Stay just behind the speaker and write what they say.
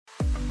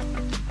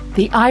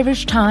The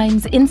Irish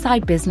Times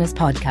Inside Business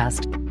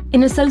podcast,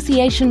 in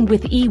association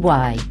with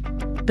EY,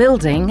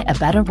 building a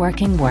better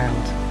working world.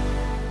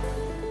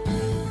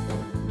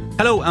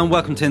 Hello and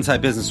welcome to Inside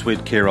Business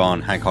with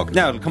Ciarán Hancock.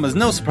 Now, it'll come as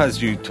no surprise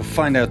to you to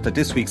find out that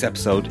this week's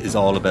episode is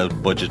all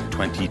about Budget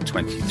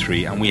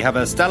 2023, and we have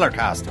a stellar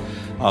cast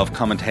of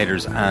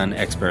commentators and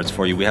experts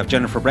for you. We have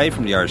Jennifer Bray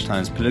from the Irish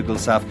Times political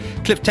staff,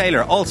 Cliff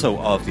Taylor, also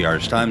of the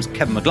Irish Times,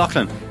 Kevin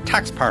McLaughlin,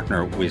 tax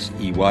partner with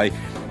EY,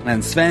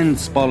 and Sven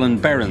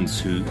Spollen-Behrens,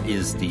 who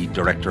is the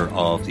director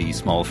of the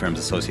Small Firms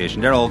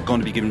Association. They're all going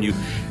to be giving you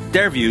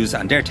their views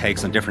and their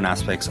takes on different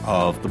aspects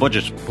of the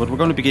budget. But we're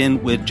going to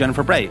begin with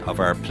Jennifer Bray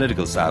of our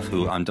political staff,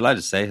 who I'm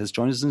delighted to say has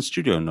joined us in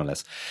studio, no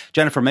less.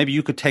 Jennifer, maybe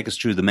you could take us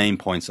through the main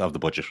points of the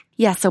budget.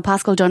 Yes, so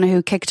Paschal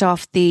Donohoe kicked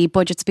off the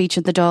budget speech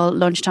at the Dáil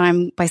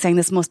lunchtime by saying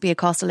this must be a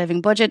cost of living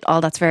budget.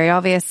 All that's very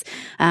obvious.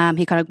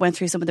 He kind of went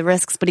through some of the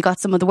risks, but he got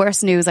some of the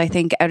worst news, I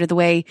think, out of the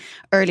way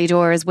early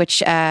doors,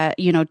 which,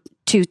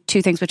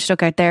 Two things which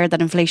stuck out there: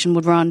 that inflation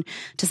would run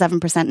to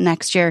 7%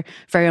 next year,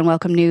 very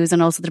unwelcome news,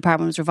 and also the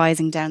department was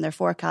revising down their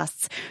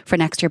forecasts for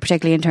next year,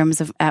 particularly in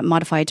terms of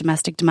modified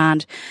domestic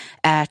demand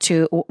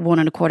to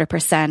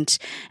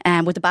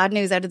 1.25%. With the bad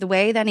news out of the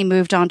way, then he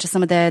moved on to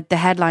some of the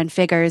headline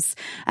figures.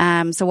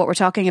 So what we're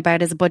talking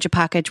about is a budget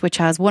package which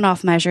has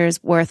one-off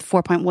measures worth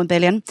 4.1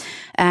 billion,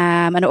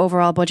 an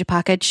overall budget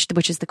package,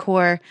 which is the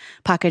core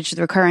package,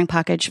 the recurring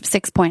package, of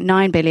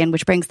 6.9 billion,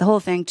 which brings the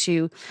whole thing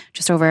to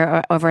just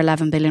over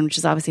 11 billion, which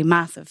is obviously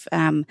massive.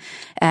 A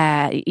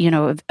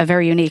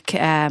very unique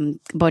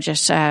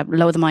budget,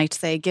 low the might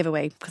say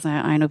giveaway, because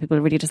I know people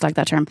really dislike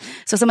that term.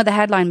 So some of the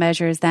headline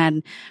measures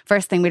then,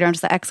 first thing we learned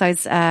is the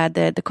excise,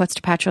 the cuts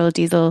to petrol,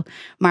 diesel,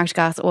 marked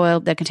gas, oil,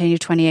 they continue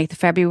 28th of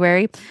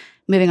February.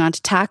 Moving on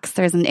to tax,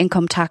 there's an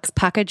income tax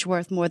package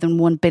worth more than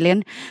 1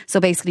 billion.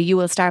 So basically you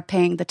will start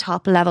paying the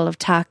top level of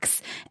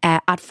tax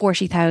at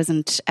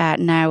 40,000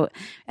 now,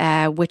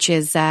 which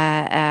is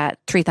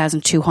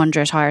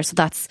 3,200 higher.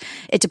 So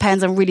it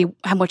depends on really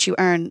how much you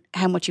earn,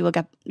 how much you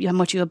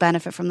will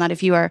benefit from that.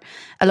 If you are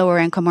a lower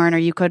income earner,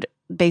 you could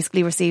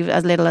basically receive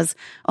as little as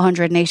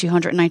 180,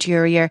 190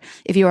 euro a year.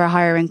 If you are a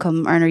higher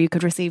income earner, you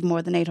could receive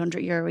more than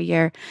 800 euro a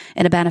year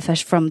in a benefit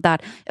from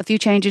that. A few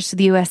changes to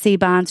the USC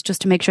bands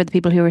just to make sure the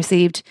people who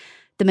received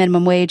the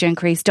minimum wage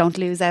increase don't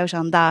lose out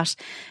on that,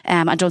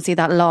 and don't see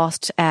that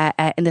lost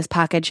in this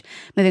package.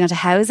 Moving on to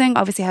housing.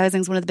 Obviously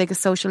housing is one of the biggest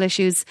social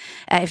issues,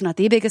 if not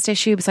the biggest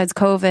issue besides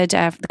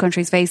COVID the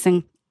country's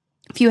facing.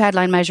 A few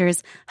headline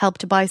measures: Help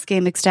to Buy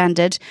scheme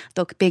extended,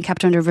 though being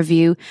kept under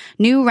review.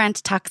 New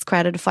rent tax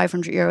credit of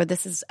 €500.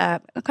 This is kind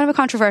of a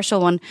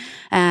controversial one,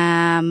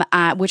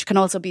 which can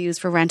also be used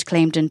for rent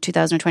claimed in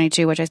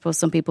 2022, which I suppose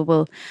some people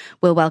will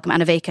welcome,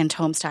 and a vacant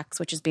homes tax,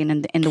 which has been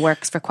in the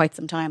works for quite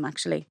some time,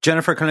 actually.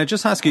 Jennifer, can I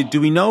just ask you,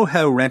 do we know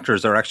how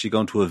renters are actually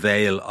going to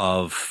avail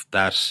of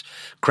that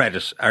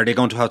credit? Are they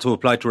going to have to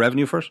apply to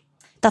revenue for it?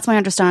 That's my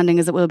understanding,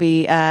 is it will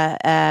be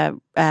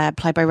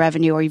applied by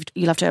revenue, or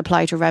you'll have to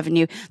apply to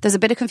revenue. There's a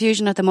bit of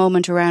confusion at the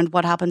moment around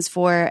what happens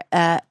for,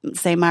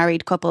 say,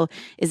 married couple.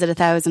 Is it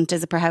 1,000?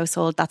 Is it per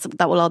household?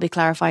 That will all be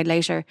clarified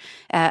later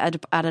at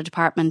a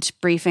department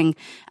briefing.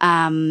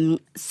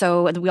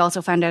 So we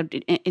also found out,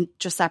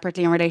 just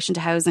separately in relation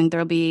to housing, there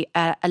will be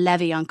a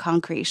levy on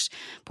concrete,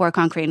 pour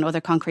concrete and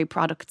other concrete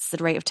products at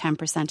a rate of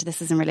 10%.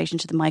 This is in relation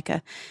to the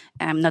mica.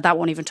 Now that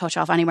won't even touch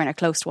off anywhere near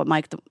close to what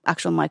the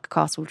actual mica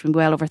cost, which would be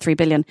well over 3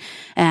 billion.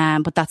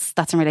 But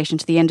that's in relation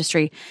to the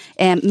industry.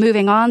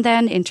 Moving on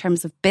then, in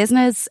terms of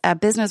business,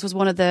 business was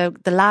one of the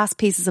last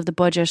pieces of the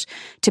budget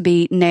to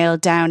be nailed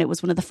down. It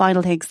was one of the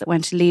final things that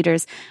went to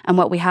leaders. And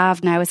what we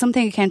have now is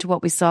something akin to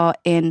what we saw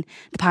in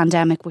the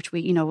pandemic, which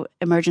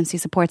emergency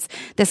supports.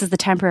 This is the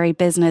Temporary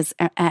Business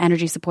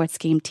Energy Support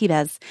Scheme,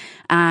 TBES.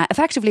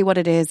 Effectively what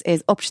it is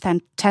up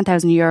to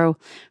 €10,000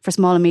 for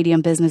small and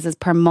medium businesses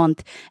per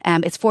month.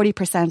 It's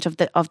 40%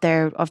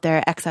 of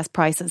their excess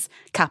prices,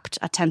 capped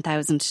at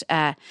 10,000.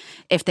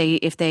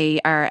 If they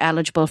are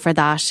eligible for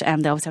that,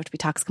 they always have to be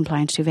tax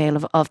compliant to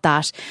avail of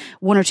that.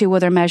 One or two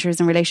other measures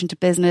in relation to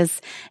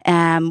business.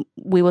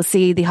 We will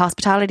see the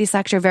hospitality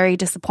sector very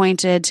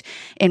disappointed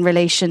in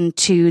relation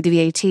to the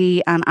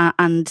VAT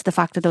and the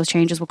fact that those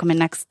changes will come in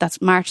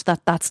that's March.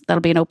 That'll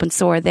be an open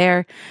sore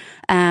there.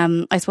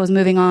 I suppose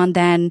moving on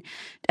then,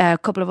 a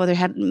couple of other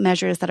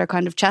measures that are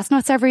kind of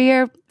chestnuts every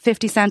year.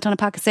 50 cent on a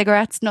pack of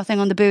cigarettes, nothing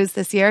on the booze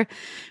this year,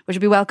 which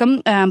would be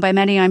welcome by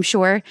many, I'm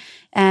sure.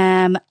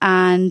 And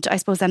I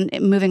suppose then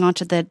moving on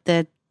to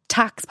the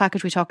tax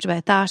package, we talked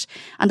about that,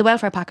 and the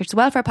welfare package. The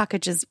welfare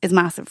package is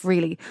massive,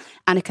 really,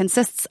 and it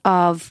consists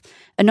of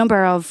a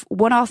number of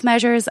one-off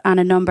measures and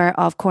a number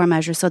of core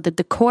measures. So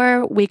the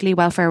core weekly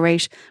welfare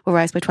rate will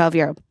rise by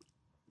 €12.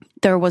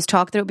 There was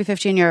talk that it would be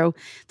 €15.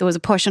 There was a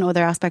push in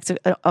other aspects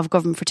of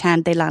government for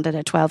 10. They landed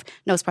at 12.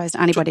 No surprise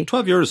to anybody.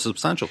 €12 is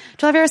substantial.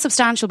 €12 is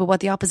substantial, but what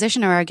the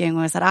opposition are arguing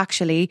was that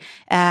actually,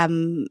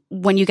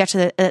 when you get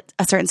to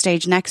a certain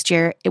stage next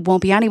year, it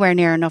won't be anywhere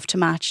near enough to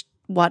match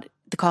what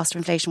the cost of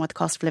inflation, what the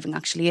cost of living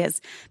actually is,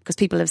 because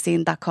people have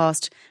seen that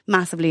cost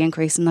massively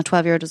increase, and the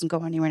 €12 doesn't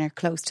go anywhere near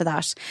close to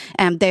that.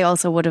 They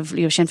also would have,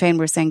 Sinn Féin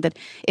were saying that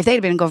if they'd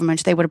been in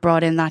government, they would have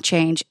brought in that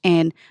change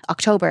in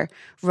October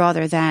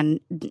rather than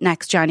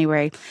next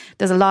January.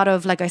 There's a lot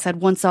of, like I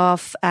said,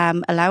 once-off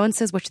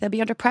allowances, which they'll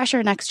be under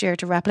pressure next year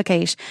to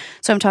replicate.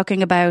 So I'm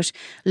talking about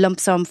lump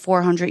sum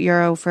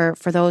 €400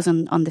 for those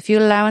on the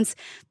fuel allowance.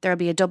 There'll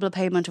be a double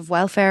payment of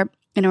welfare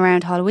in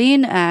around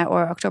Halloween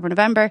or October,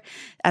 November.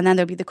 And then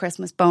there'll be the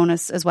Christmas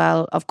bonus as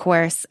well, of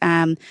course,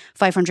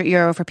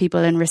 €500 for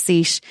people in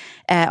receipt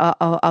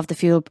of the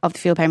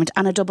fuel payment,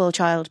 and a double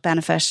child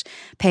benefit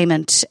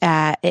payment,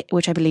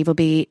 which I believe will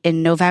be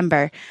in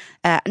November.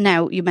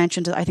 Now,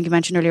 I think you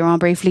mentioned earlier on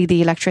briefly,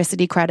 the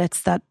electricity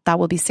credits, that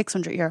will be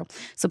 €600.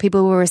 So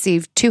people will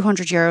receive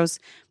 €200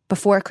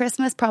 before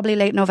Christmas, probably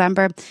late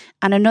November,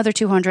 and another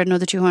 200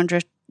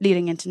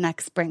 leading into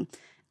next spring.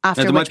 Now,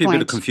 there might be a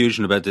bit of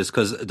confusion about this,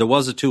 because there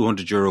was a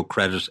 €200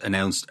 credit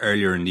announced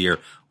earlier in the year,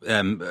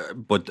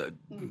 but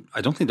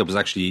I don't think that was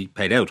actually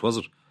paid out, was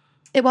it?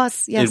 It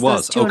was, yes. It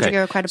was,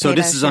 €200 credit so paid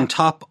this out, is on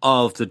top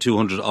of the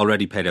 200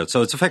 already paid out.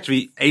 So it's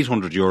effectively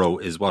 €800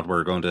 is what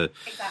we're going to,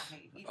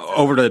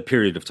 over the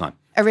period of time.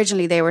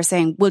 Originally, they were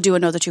saying, we'll do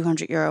another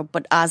 €200,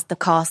 but as the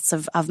costs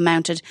have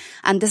mounted,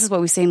 and this is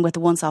what we've seen with the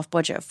once-off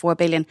budget of €4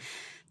 billion,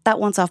 that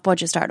once-off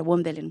budget started at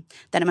 $1 billion,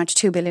 then it went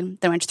to $2 billion,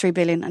 then it went to $3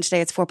 billion, and today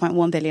it's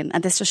 $4.1 billion.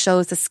 And this just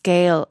shows the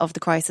scale of the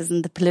crisis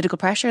and the political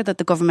pressure that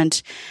the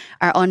government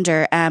are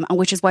under, and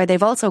which is why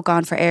they've also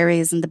gone for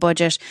areas in the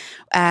budget,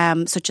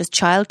 such as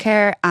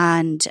childcare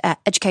and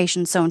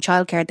education. So in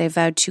childcare, they've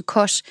vowed to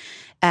cut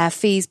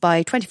fees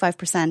by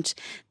 25%.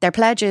 Their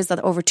pledge is that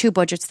over 2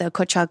 budgets, they'll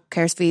cut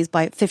childcare fees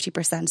by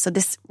 50%. So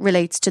this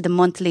relates to the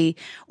monthly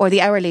or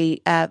the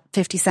hourly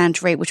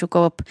 50-cent rate, which will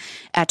go up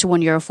to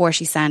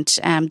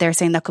 €1.40. They're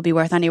saying that could be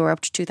worth anywhere up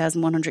to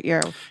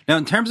 €2,100. Now,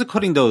 in terms of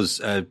cutting those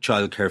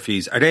childcare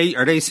fees, are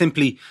they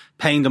simply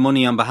paying the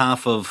money on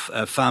behalf of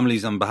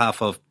families, on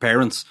behalf of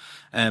parents,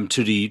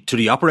 to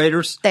the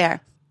operators? They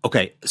are.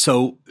 Okay,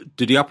 so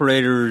do the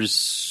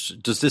operators,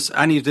 does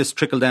any of this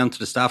trickle down to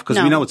the staff?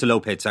 Because we know it's a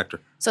low-paid sector.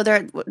 So there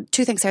are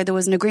 2 things here. There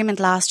was an agreement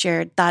last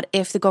year that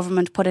if the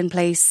government put in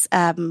place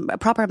a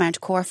proper amount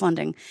of core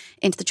funding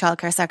into the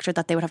childcare sector,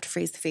 that they would have to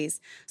freeze the fees.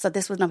 So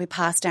this would not be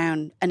passed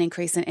down an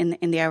increase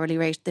in the hourly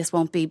rate. This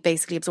won't be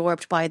basically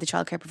absorbed by the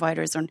childcare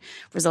providers or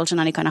result in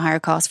any kind of higher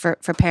cost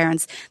for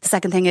parents. The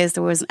second thing is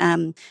there was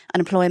an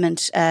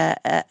employment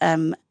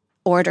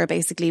order,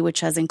 basically,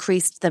 which has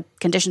increased the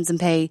conditions and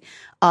pay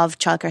of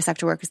childcare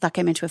sector workers. That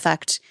came into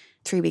effect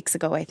 3 weeks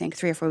ago, I think,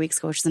 3 or 4 weeks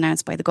ago, which was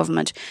announced by the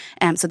government.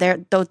 So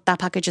that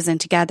package is in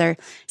together.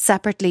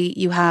 Separately,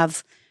 you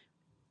have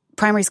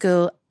primary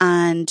school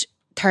and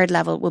third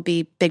level will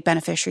be big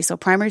beneficiaries. So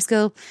primary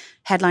school,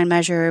 headline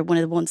measure, one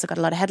of the ones that got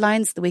a lot of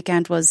headlines the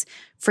weekend was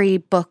free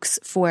books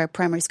for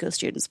primary school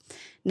students.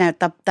 Now,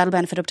 that'll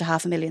benefit up to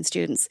 500,000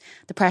 students.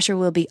 The pressure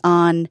will be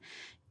on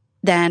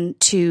then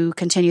to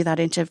continue that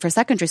into for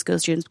secondary school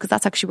students, because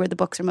that's actually where the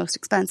books are most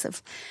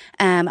expensive.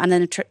 And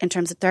then in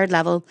terms of third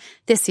level,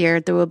 this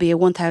year there will be a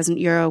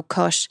 €1,000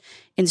 cut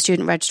in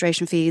student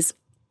registration fees.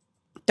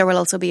 There will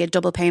also be a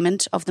double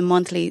payment of the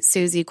monthly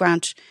SUSI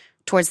grant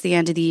towards the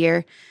end of the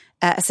year,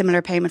 a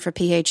similar payment for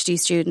PhD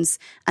students.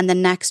 And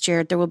then next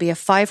year there will be a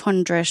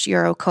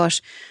 €500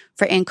 cut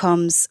for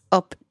incomes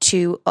up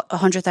to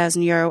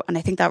 €100,000, and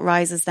I think that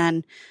rises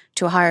then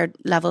to a higher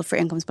level for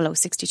incomes below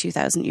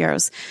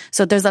 €62,000.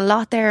 So there's a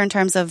lot there in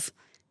terms of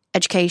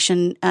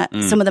education.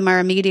 Some of them are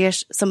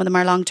immediate, some of them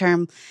are long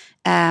term.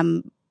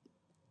 I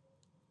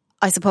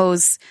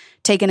suppose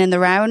taken in the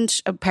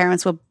round,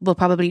 parents will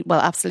probably,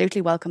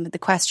 absolutely welcome it. The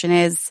question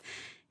is,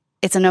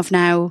 it's enough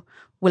now.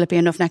 Will it be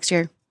enough next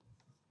year?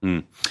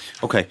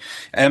 Okay.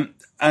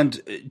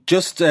 And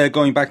just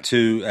going back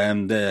to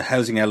the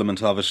housing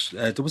element of it,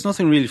 there was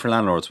nothing really for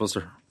landlords, was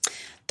there?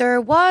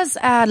 There was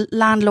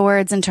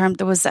landlords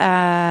there was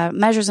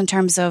measures in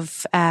terms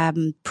of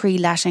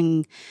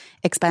pre-letting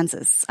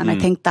expenses, and I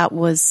think that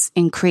was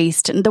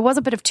increased. And there was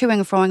a bit of toing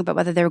and froing about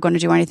whether they were going to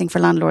do anything for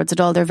landlords at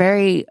all. They're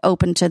very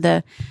open to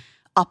the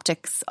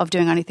optics of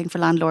doing anything for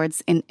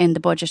landlords in the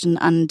budget,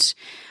 and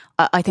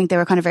I think they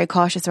were kind of very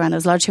cautious around. There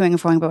was a lot of toing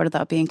and froing about whether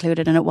that would be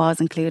included, and it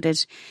was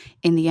included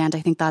in the end.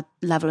 I think that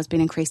level has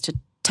been increased to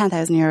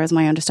 €10,000,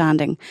 my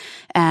understanding.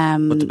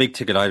 But the big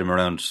ticket item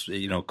around,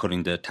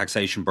 cutting the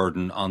taxation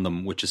burden on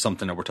them, which is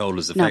something that we're told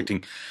is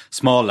affecting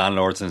small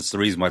landlords, and it's the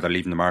reason why they're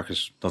leaving the market.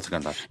 Nothing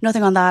on that.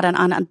 Nothing on that,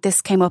 and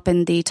this came up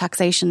in the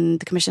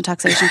Commission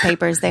taxation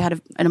papers. They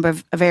had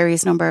a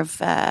various number of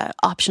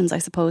options, I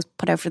suppose,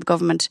 put out for the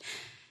government.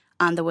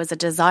 And there was a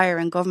desire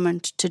in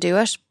government to do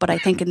it. But I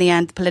think in the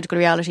end, the political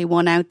reality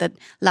won out that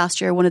last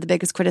year, one of the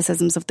biggest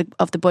criticisms of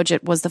the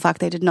budget was the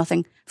fact they did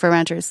nothing for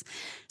renters.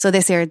 So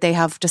this year, they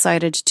have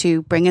decided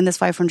to bring in this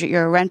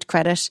 €500 rent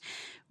credit,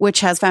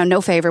 which has found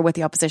no favour with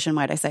the opposition,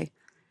 might I say.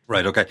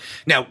 Right, okay.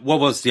 Now, what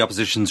was the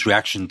opposition's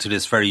reaction to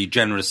this very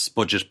generous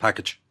budget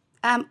package?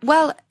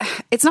 Well,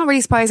 it's not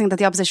really surprising that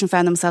the opposition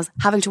found themselves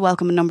having to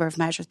welcome a number of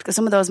measures, because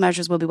some of those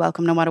measures will be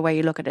welcome no matter where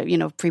you look at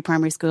it. Free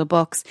primary school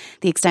books,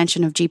 the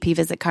extension of GP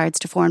visit cards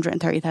to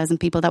 430,000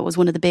 people. That was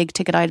one of the big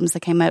ticket items that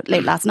came out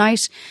late last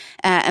night.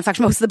 In fact,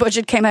 most of the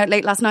budget came out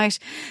late last night.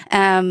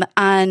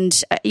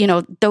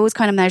 Those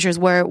kind of measures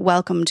were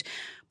welcomed.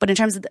 But in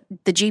terms of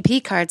the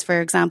GP cards,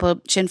 for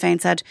example, Sinn Féin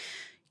said,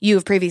 you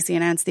have previously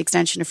announced the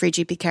extension of free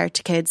GP care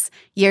to kids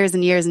years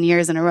and years and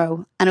years in a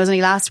row. And it was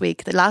only last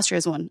week that last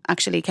year's one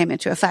actually came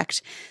into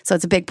effect. So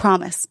it's a big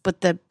promise,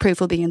 but the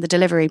proof will be in the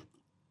delivery.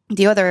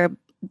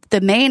 The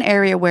main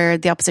area where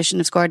the opposition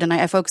have scored, and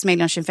I focus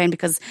mainly on Sinn Féin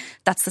because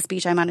that's the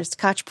speech I managed to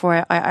catch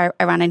before I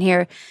ran in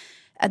here.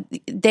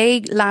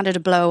 They landed a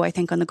blow, I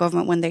think, on the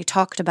government when they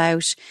talked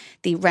about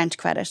the rent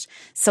credit.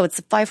 So it's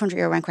a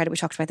 €500 rent credit. We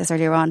talked about this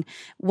earlier on.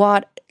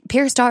 What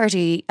Pierce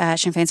Doherty,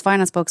 Sinn Féin's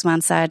finance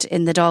spokesman, said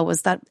in the Dáil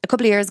was that a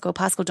couple of years ago,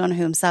 Pascal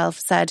Donoghue himself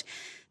said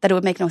that it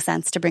would make no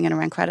sense to bring in a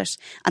rent credit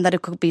and that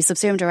it could be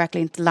subsumed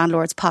directly into the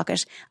landlord's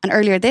pocket. And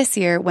earlier this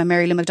year, when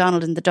Mary Lou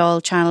McDonald in the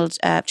Dáil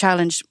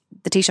challenged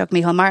the Taoiseach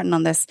Micheál Martin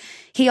on this,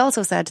 he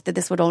also said that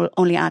this would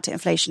only add to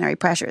inflationary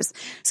pressures.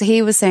 So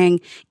he was saying,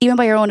 even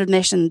by your own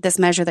admission, this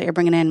measure that you're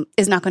bringing in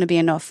is not going to be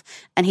enough.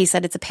 And he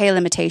said it's a pale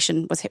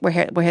imitation,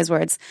 were his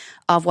words,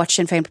 of what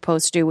Sinn Féin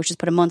proposed to do, which is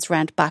put a month's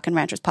rent back in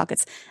renters'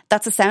 pockets.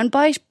 That's a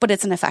soundbite, but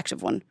it's an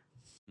effective one.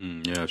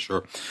 Yeah,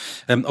 sure.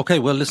 Okay,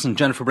 well, listen,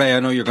 Jennifer Bray,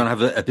 I know you're going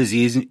to have a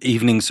busy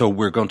evening, so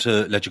we're going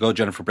to let you go.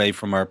 Jennifer Bray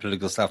from our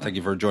political staff, thank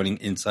you for joining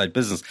Inside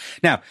Business.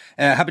 Now,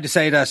 happy to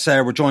say that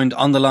we're joined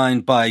on the line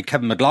by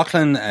Kevin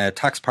McLaughlin, a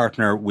tax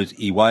partner with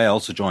EY,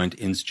 also joined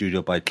in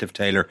studio by Cliff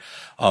Taylor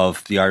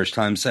of the Irish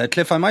Times.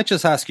 Cliff, I might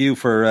just ask you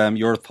for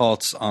your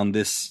thoughts on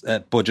this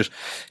budget.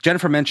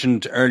 Jennifer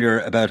mentioned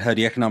earlier about how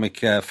the economic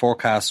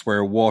forecasts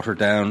were watered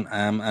down,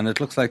 and it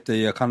looks like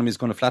the economy is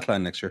going to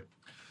flatline next year.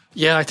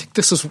 Yeah, I think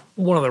this is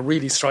one of the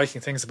really striking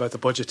things about the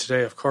budget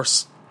today. Of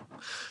course,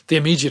 the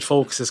immediate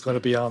focus is going to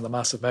be on the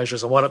massive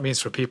measures and what it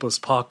means for people's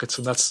pockets,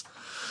 and that's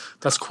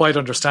quite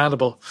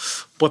understandable.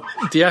 But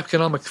the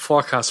economic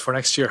forecasts for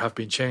next year have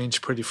been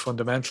changed pretty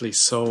fundamentally.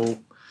 So,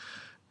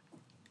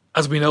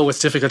 as we know, it's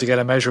difficult to get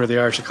a measure of the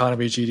Irish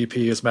economy.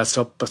 GDP is messed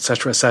up,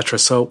 etc., etc.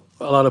 So,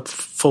 a lot of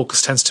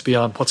focus tends to be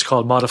on what's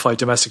called modified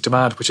domestic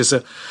demand, which is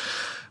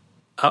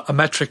a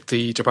metric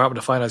the Department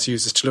of Finance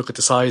uses to look at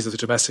the size of the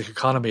domestic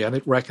economy, and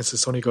it reckons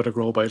it's only going to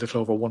grow by a little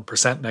over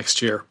 1%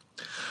 next year.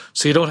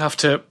 So you don't have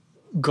to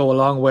go a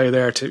long way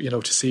there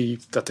to see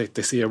that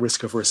they see a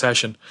risk of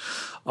recession,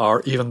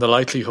 or even the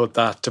likelihood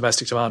that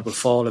domestic demand will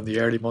fall in the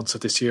early months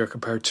of this year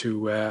compared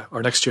to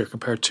or next year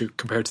compared to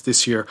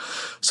this year.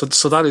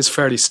 So that is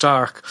fairly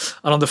stark.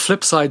 And on the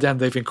flip side, then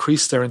they've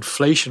increased their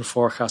inflation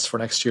forecast for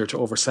next year to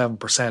over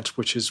 7%,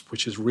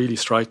 which is really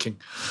striking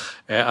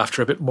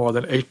after a bit more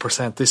than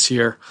 8% this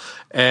year.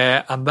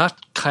 And that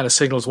kind of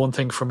signals one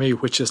thing for me,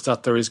 which is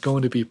that there is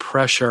going to be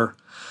pressure,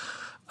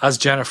 as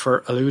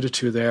Jennifer alluded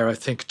to there, I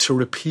think, to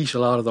repeat a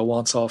lot of the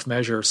once-off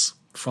measures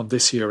from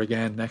this year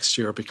again next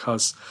year,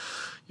 because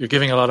you're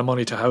giving a lot of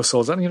money to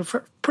households, and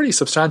for pretty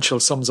substantial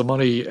sums of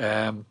money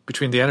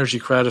between the energy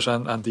credit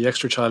and the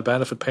extra child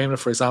benefit payment,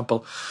 for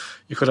example.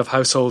 You could have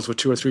households with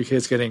 2 or 3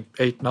 kids getting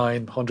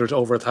 800, 900,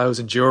 over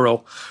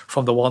 €1,000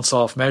 from the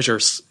once-off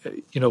measures,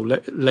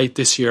 late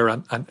this year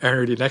and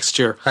early next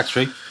year.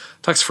 Tax-free?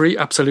 Tax-free,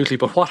 absolutely.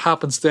 But what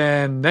happens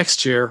then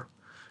next year,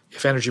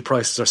 if energy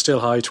prices are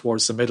still high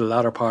towards the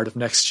latter part of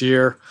next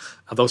year,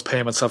 and those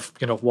payments have,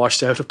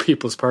 washed out of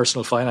people's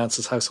personal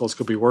finances, households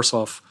could be worse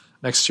off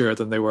next year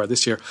than they were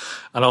this year.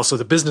 And also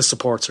the business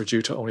supports are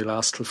due to only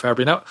last till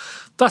February. Now,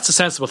 that's a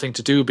sensible thing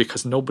to do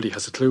because nobody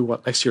has a clue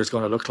what next year is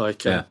going to look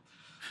like. Yeah.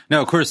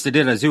 Now, of course, they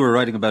did, as you were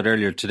writing about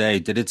earlier today,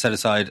 they did set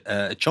aside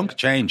a chunk of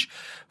change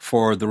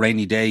for the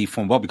rainy day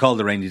fund, what we call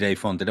the rainy day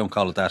fund. They don't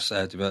call it that,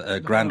 they have a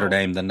grander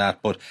name than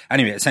that. But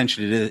anyway,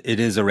 essentially it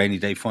is a rainy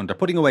day fund. They're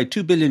putting away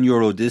 €2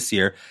 billion this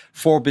year,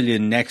 €4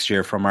 billion next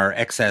year from our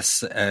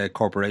excess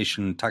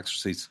corporation tax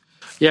receipts.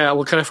 Yeah,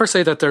 well, can I first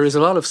say that there is a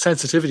lot of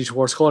sensitivity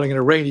towards calling it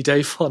a rainy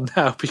day fund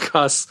now,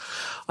 because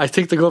I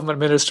think the government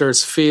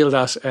ministers feel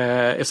that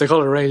if they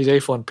call it a rainy day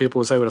fund, people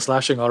will say, well, it's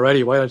slashing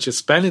already, why aren't you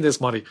spending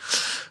this money?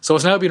 So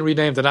it's now been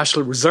renamed the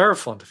National Reserve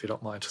Fund, if you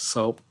don't mind.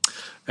 So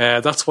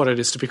that's what it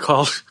is to be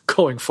called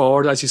going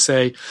forward, as you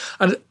say.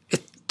 And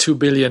 $2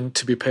 billion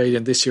to be paid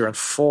in this year and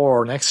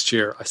 $4 next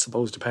year, I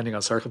suppose, depending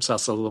on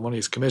circumstances, although the money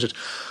is committed.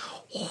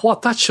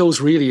 What that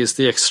shows really is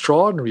the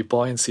extraordinary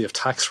buoyancy of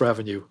tax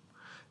revenue,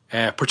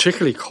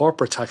 particularly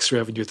corporate tax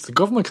revenue, that the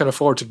government can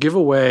afford to give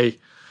away,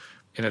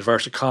 in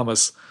inverted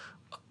commas,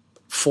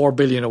 $4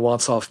 billion in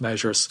once-off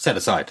measures. Set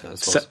aside, I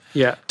suppose.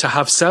 To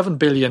have $7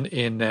 billion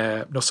in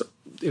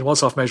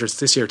once-off measures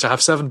this year, to have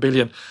a $7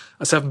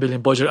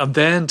 billion budget, and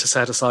then to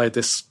set aside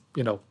this,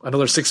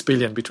 another $6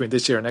 billion between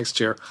this year and next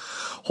year,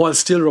 while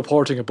still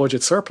reporting a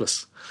budget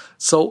surplus.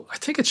 So I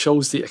think it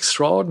shows the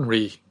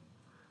extraordinary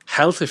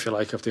health, if you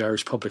like, of the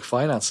Irish public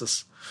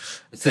finances.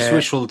 Is this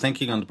wishful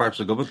thinking on the part of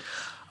the government?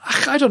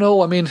 I don't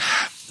know. I mean,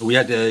 We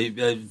had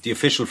the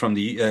official from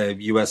the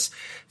US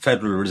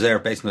Federal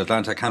Reserve based in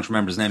Atlanta. I can't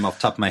remember his name off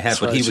the top of my head,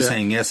 but he was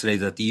saying yesterday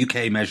that the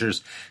UK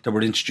measures that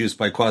were introduced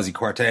by Kwasi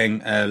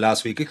Kwarteng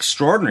last week,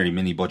 extraordinary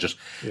mini budget,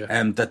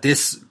 that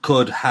this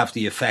could have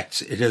the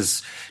effect. It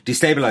has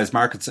destabilised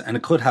markets, and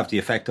it could have the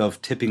effect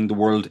of tipping the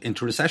world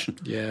into recession.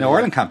 Now,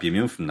 Ireland can't be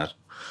immune from that.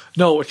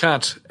 No, it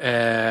can't.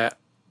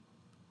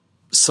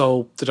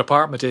 So the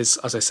department is,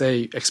 as I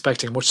say,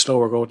 expecting much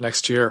slower growth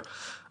next year,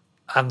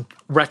 and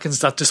reckons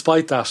that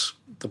despite that,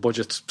 the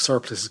budget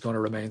surplus is going to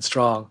remain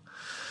strong.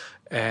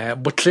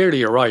 But clearly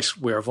you're right,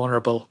 we are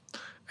vulnerable.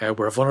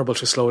 We're vulnerable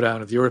to a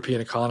slowdown of the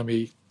European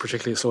economy,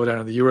 particularly a slowdown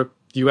in the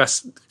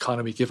US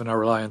economy, given our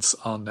reliance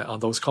on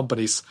those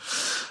companies.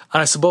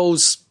 And I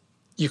suppose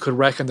you could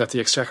reckon that the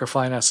exchequer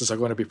finances are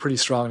going to be pretty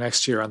strong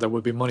next year, and there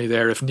will be money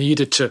there if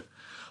needed to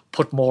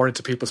put more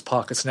into people's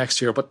pockets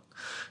next year. But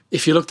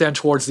if you look then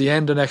towards the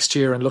end of next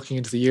year and looking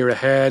into the year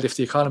ahead, if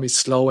the economy is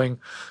slowing,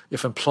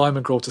 if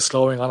employment growth is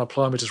slowing,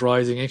 unemployment is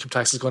rising, income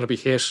tax is going to be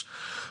hit,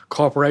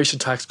 corporation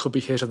tax could be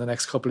hit in the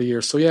next couple of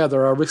years. So yeah,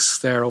 there are risks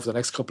there over the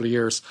next couple of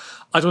years.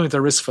 I don't think there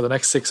are risks for the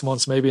next 6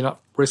 months, maybe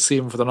not risks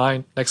even for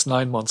the next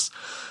 9 months,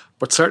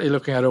 but certainly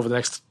looking at over the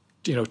next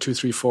 2,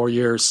 3, 4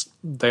 years,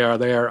 they are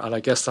there. And I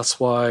guess that's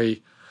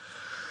why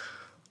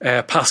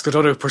Paschal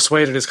Donohoe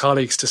persuaded his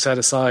colleagues to set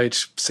aside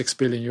 €6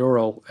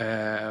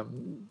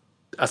 billion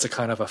as a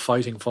kind of a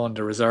fighting fund,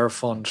 a reserve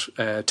fund,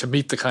 to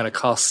meet the kind of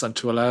costs and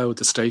to allow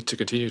the state to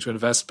continue to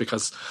invest,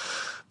 because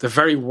the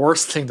very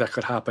worst thing that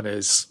could happen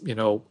is,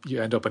 you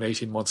end up in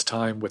 18 months'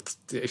 time with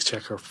the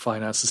exchequer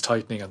finances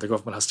tightening and the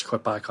government has to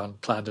cut back on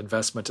planned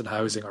investment in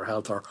housing or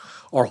health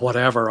or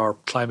whatever, or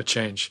climate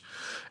change.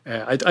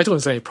 I don't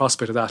see any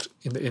prospect of that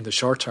in the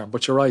short term.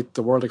 But you're right,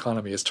 the world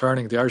economy is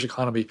turning. The Irish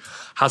economy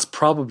has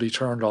probably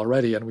turned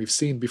already, and we've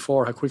seen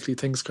before how quickly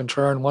things can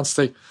turn once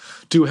they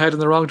do head in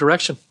the wrong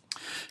direction.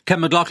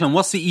 Kevin McLaughlin,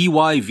 what's the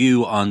EY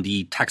view on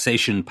the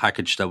taxation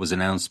package that was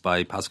announced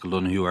by Paschal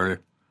Donohoe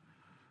earlier?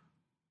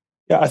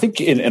 Yeah, I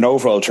think in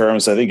overall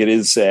terms, I think it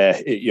is,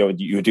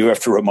 you do have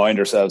to remind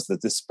ourselves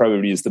that this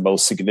probably is the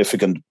most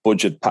significant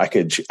budget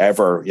package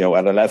ever,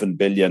 at 11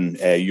 billion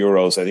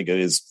euros. I think it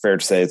is fair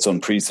to say it's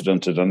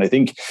unprecedented. And I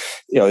think,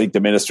 I think the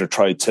minister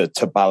tried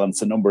to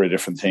balance a number of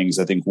different things.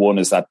 I think one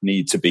is that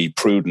need to be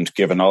prudent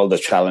given all the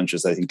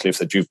challenges, I think, Cliff,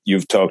 that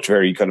you've talked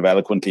very kind of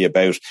eloquently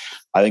about.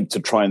 I think to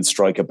try and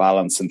strike a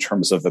balance in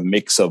terms of a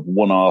mix of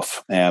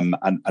one-off and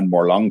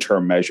more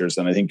long-term measures.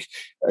 And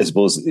I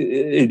suppose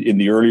in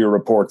the earlier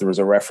report, there was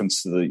a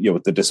reference to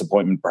the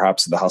disappointment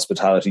perhaps in the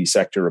hospitality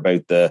sector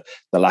about the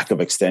lack of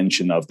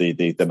extension of the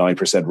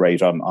 9%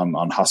 rate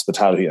on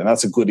hospitality. And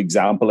that's a good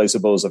example, I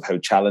suppose, of how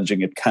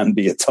challenging it can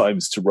be at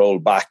times to roll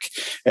back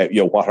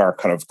what are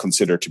kind of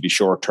considered to be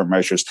short-term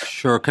measures.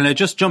 Sure. Can I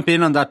just jump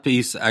in on that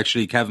piece,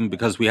 actually, Kevin,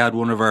 because we had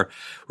one of our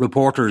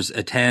reporters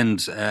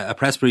attend a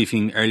press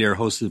briefing earlier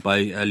hosted by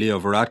Leo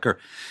Varadkar,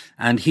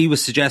 and he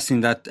was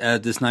suggesting that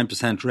this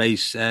 9%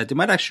 rate, they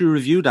might actually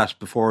review that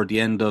before the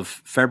end of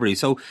February.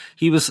 So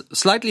he was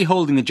slightly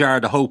holding a jar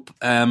of hope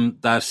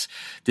that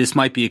this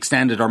might be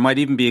extended, or might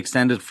even be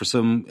extended for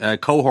some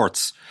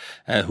cohorts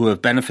who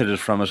have benefited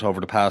from it over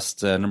the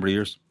past number of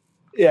years.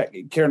 Yeah,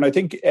 Kieran, I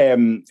think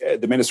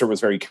the minister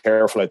was very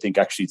careful, I think,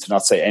 actually to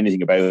not say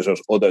anything about it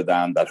other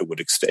than that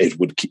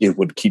it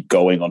would keep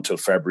going until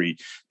February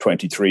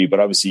 23. But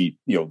obviously,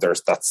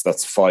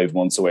 that's 5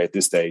 months away at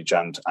this stage.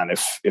 And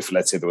if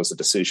let's say there was a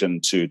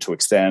decision to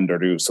extend or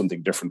do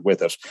something different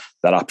with it,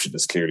 that option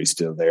is clearly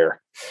still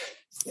there.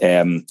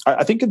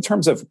 I think in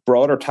terms of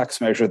broader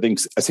tax measure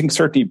things, I think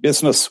certainly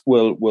business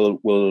will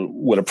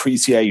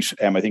appreciate,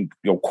 I think,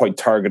 quite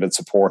targeted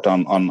support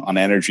on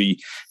energy,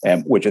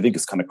 which I think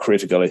is kind of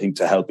critical, I think,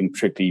 to helping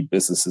particularly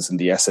businesses in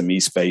the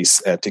SME space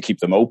to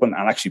keep them open,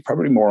 and actually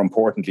probably more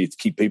importantly to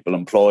keep people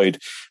employed.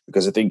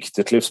 Because I think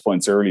to Cliff's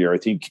points earlier, I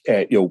think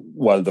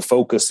while the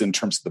focus in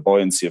terms of the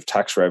buoyancy of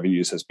tax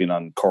revenues has been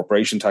on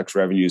corporation tax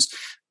revenues,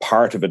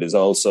 part of it is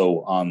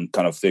also on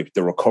kind of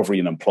the recovery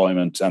in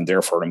employment and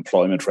therefore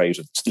employment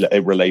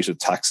related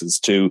taxes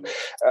too.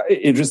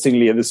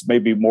 Interestingly, and this may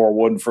be more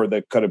one for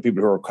the kind of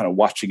people who are kind of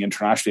watching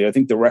internationally, I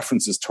think the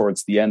references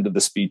towards the end of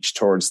the speech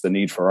towards the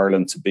need for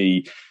Ireland to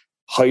be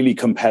highly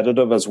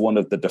competitive as one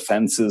of the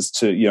defences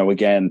to,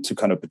 again, to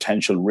kind of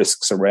potential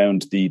risks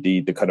around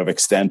the kind of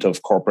extent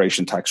of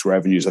corporation tax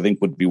revenues, I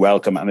think would be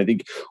welcome. And I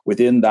think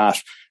within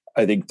that,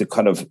 I think the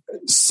kind of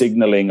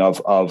signalling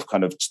of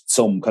kind of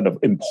some kind of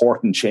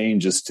important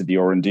changes to the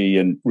R&D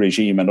and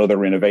regime and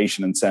other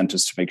innovation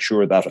incentives to make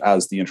sure that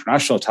as the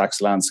international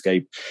tax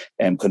landscape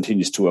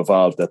continues to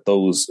evolve, that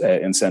those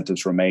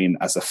incentives remain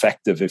as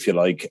effective, if you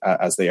like,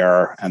 as they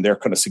are. And they're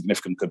kind of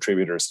significant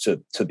contributors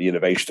to the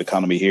innovation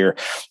economy here.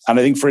 And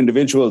I think for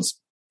individuals,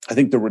 I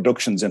think the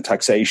reductions in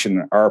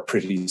taxation are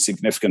pretty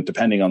significant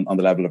depending on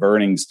the level of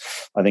earnings.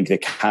 I think they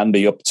can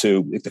be up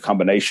to the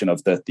combination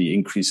of the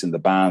increase in the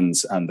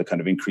bands and the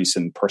kind of increase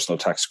in personal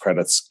tax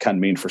credits can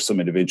mean for some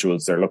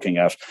individuals they're looking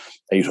at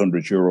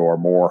 €800 or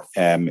more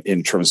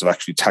in terms of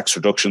actually tax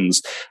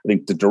reductions. I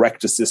think the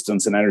direct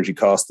assistance in energy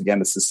cost,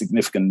 again, it's a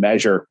significant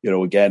measure.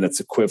 Again, it's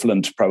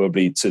equivalent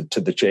probably to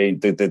the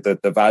change,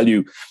 the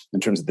value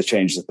in terms of the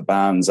changes at the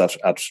bands at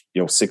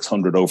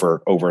 600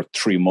 over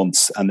 3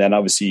 months. And then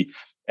obviously,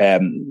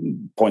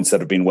 points that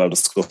have been well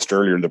discussed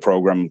earlier in the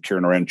programme,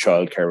 Kieran, around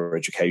childcare,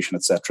 education,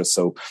 etc.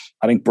 So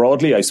I think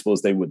broadly, I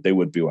suppose they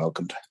would be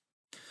welcomed.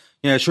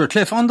 Yeah, sure.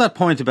 Cliff, on that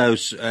point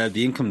about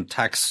the income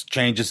tax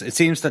changes, it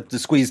seems that the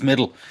squeezed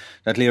middle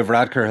that Leo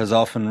Varadkar has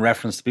often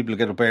referenced, people who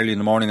get up early in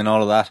the morning and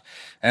all of that,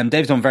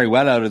 they've done very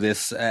well out of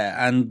this,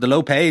 and the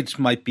low paid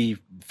might be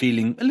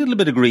feeling a little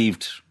bit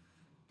aggrieved.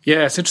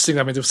 Yeah, it's interesting.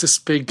 I mean, there was this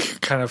big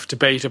kind of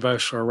debate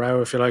about, or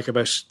row, if you like,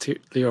 about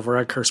Leo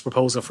Varadkar's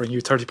proposal for a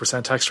new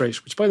 30% tax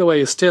rate, which, by the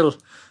way, is still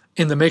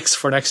in the mix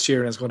for next year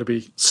and is going to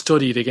be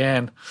studied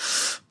again.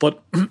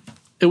 But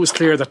it was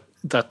clear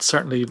that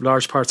certainly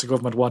large parts of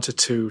government wanted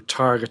to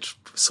target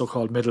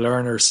so-called middle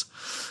earners,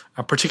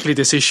 and particularly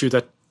this issue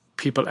that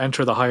people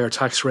enter the higher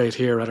tax rate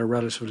here at a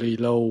relatively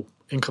low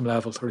income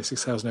level,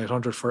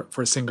 36,800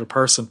 for a single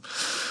person.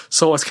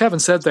 So as Kevin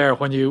said there,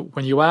 when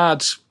you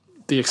add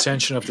the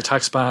extension of the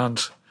tax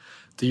band,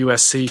 the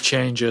USC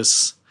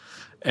changes,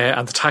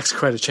 and the tax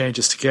credit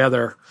changes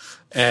together,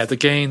 the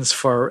gains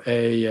for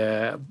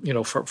a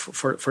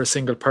for a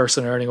single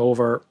person earning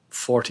over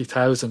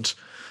 40,000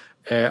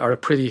 are a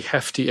pretty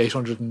hefty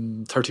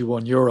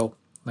 €831.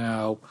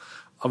 Now,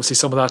 obviously,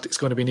 some of that is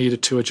going to be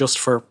needed to adjust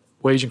for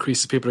wage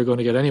increases people are going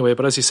to get anyway.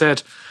 But as you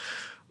said,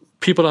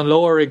 people on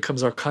lower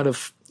incomes or kind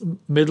of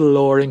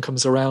lower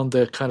incomes around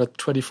the kind of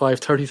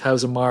 25,000,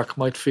 30,000 mark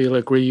might feel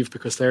aggrieved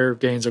because their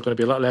gains are going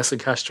to be a lot less in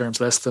cash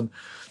terms, less than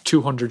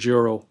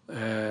 €200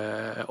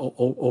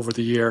 over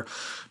the year,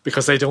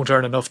 because they don't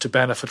earn enough to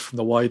benefit from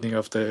the widening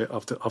of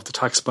the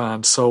tax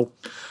band. So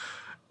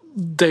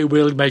they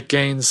will make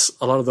gains.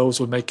 A lot of those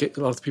will make it.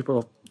 Those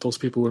people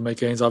will make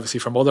gains,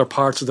 obviously, from other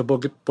parts of the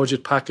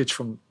budget package,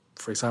 from,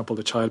 for example,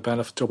 the child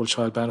benefit, double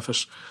child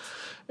benefit.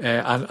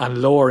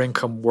 And lower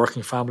income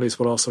working families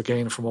will also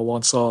gain from a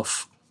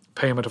once-off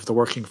payment of the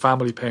working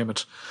family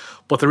payment.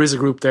 But there is a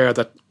group there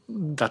that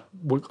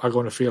are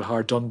going to feel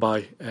hard done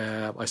by.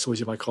 I suppose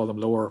you might call them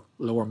lower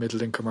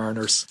middle income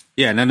earners.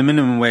 Yeah, and then the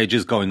minimum wage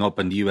is going up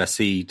and the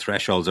USC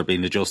thresholds are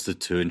being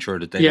adjusted to ensure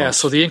that they Yeah,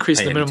 so the increase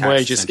in the minimum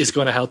wage is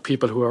going to help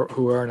people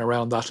who earn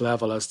around that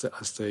level as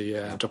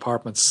the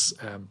department's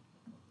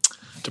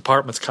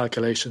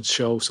calculations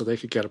show, so they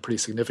could get a pretty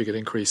significant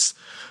increase.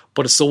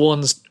 But it's the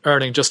ones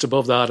earning just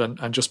above that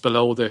and just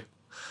below the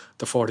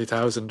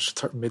 40,000,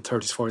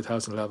 mid-30s,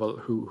 40,000 level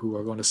who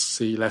are going to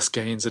see less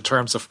gains in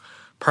terms of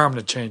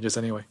permanent changes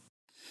anyway.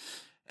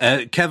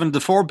 Kevin, the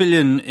 $4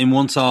 billion in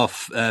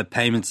once-off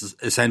payments,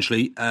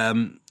 essentially,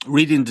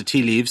 reading the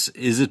tea leaves,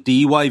 is it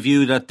the EY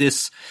view that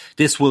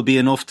this will be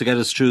enough to get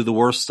us through the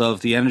worst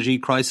of the energy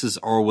crisis,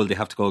 or will they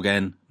have to go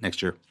again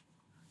next year?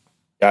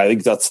 Yeah, I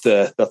think that's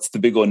the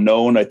big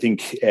unknown. I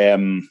think,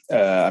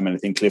 I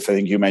think Cliff, I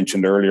think you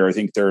mentioned earlier, I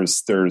think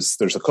there's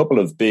a couple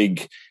of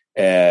big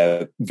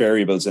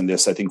variables in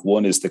this. I think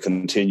one is the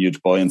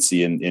continued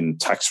buoyancy in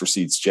tax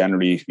receipts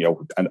generally,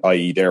 and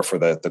i.e. therefore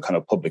the kind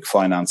of public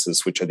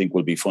finances, which I think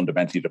will be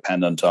fundamentally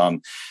dependent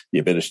on the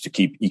ability to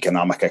keep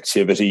economic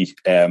activity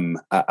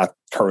at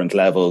current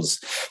levels.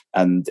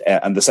 And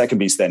the second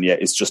piece then,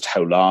 is just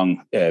how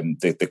long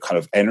the kind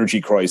of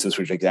energy crisis,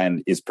 which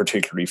again is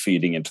particularly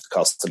feeding into the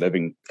cost of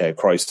living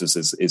crisis,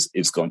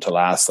 is going to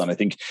last. And I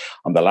think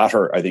on the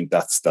latter, I think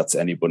that's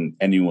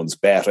anyone's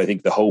bet. I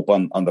think the hope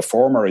on the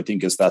former, I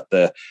think, is that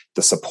the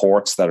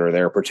supports that are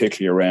there,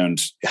 particularly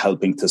around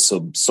helping to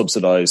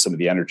subsidize some of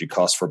the energy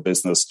costs for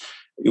business,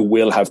 it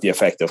will have the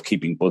effect of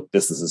keeping both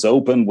businesses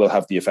open, will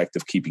have the effect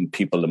of keeping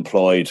people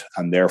employed,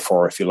 and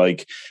therefore, if you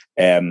like,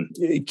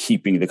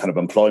 keeping the kind of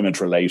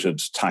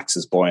employment-related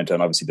taxes buoyant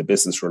and obviously the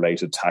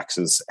business-related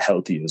taxes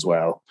healthy as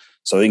well.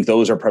 So I think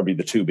those are probably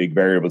the two big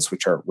variables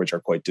which are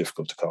quite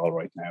difficult to call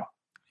right now.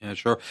 Yeah,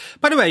 sure.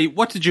 By the way,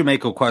 what did you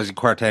make of Kwasi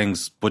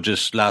Kwarteng's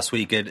budget last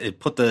week? It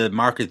put the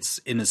markets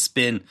in a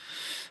spin,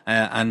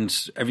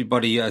 and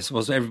everybody on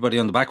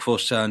the back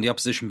foot and the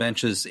opposition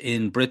benches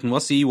in Britain.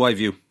 What's the EY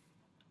view?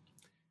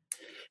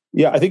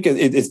 Yeah, I think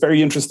it's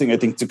very interesting, I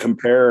think, to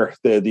compare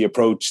the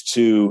approach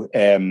to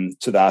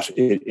that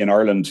in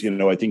Ireland.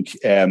 I think,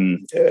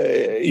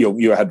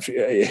 you had,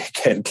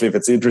 Ken, Cliff,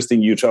 it's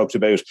interesting. You talked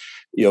about,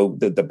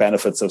 the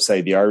benefits of,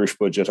 say, the Irish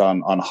budget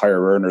on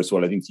higher earners.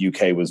 Well, I think the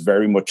UK was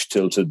very much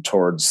tilted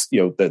towards,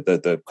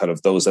 the kind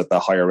of those at the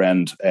higher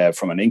end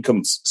from an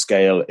income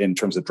scale in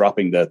terms of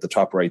dropping the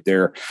top rate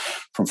there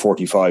from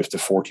 45 to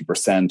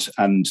 40%.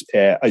 And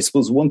I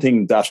suppose one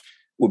thing that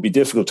would be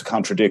difficult to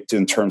contradict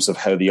in terms of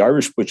how the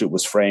Irish budget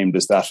was framed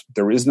is that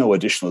there is no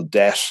additional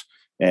debt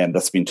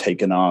that's been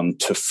taken on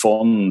to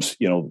fund,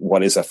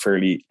 what is a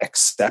fairly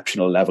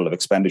exceptional level of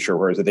expenditure.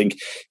 Whereas I think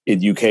in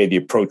the UK, the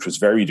approach was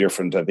very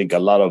different. I think a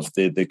lot of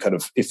the kind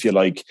of, if you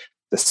like,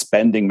 the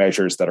spending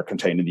measures that are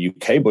contained in the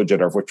UK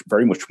budget are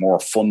very much more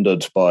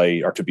funded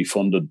by, or to be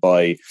funded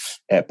by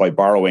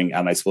borrowing.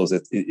 And I suppose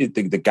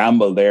the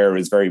gamble there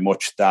is very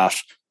much that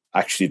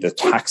actually the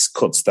tax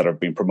cuts that have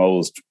been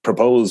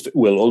proposed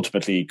will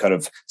ultimately kind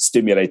of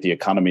stimulate the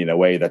economy in a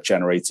way that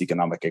generates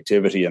economic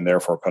activity and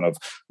therefore kind of,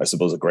 I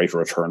suppose, a greater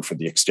return for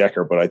the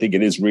exchequer. But I think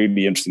it is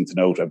really interesting to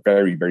note a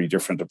very, very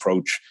different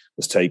approach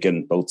was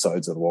taken both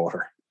sides of the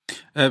water.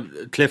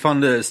 Cliff,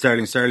 on the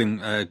sterling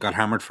got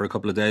hammered for a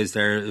couple of days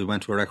there. It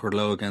went to a record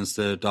low against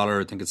the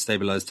dollar. I think it's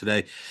stabilised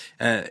today.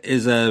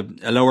 Is a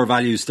lower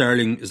value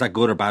sterling, is that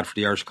good or bad for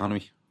the Irish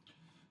economy?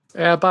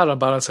 Bad on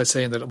balance, I'd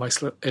say, in that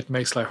it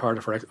makes life harder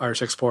for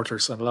Irish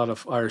exporters, and a lot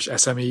of Irish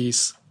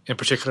SMEs in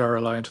particular are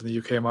reliant on the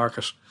UK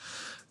market.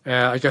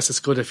 I guess it's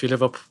good if you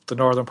live up the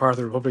northern part of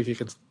the Republic, you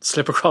can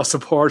slip across the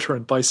border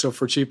and buy stuff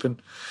for cheap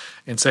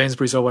in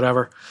Sainsbury's or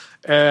whatever.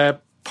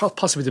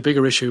 Possibly the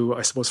bigger issue,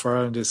 I suppose, for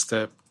Ireland is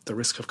the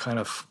risk of kind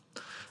of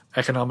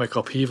economic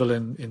upheaval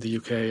in the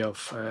UK,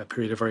 of a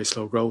period of very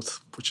slow growth,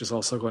 which is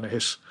also going to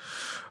hit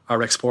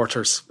our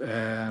exporters.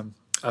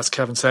 As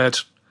Kevin said,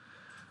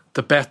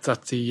 the bet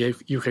that the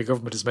UK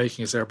government is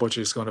making is their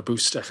budget is going to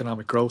boost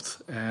economic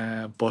growth.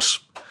 But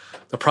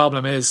the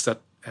problem is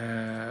that,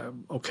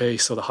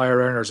 so the higher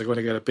earners are going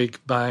to get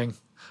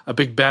a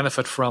big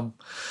benefit from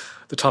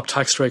the top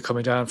tax rate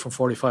coming down from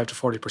 45 to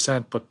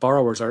 40%, but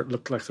borrowers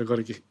look like they're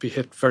going to be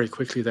hit very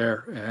quickly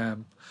there.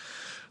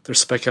 There's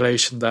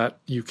speculation that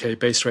UK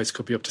base rates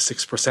could be up to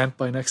 6%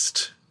 by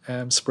next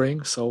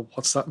spring. So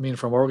what's that mean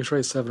for mortgage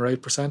rates, 7 or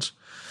 8%?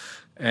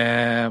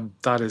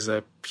 That is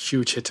a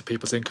huge hit to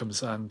people's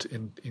incomes, and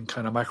in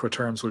kind of macro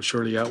terms will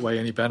surely outweigh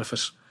any benefit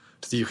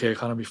to the UK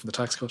economy from the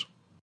tax cut.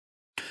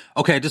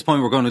 Okay, at this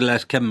point we're going to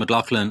let Kevin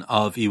McLaughlin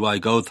of EY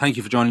go. Thank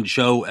you for joining the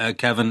show,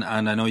 Kevin,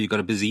 and I know you've got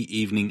a busy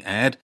evening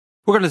ahead.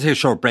 We're going to take a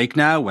short break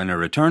now. When I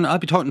return, I'll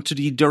be talking to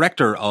the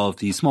director of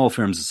the Small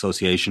Firms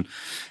Association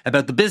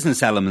about the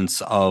business elements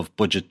of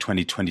Budget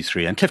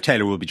 2023, and Cliff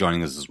Taylor will be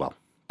joining us as well.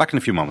 Back in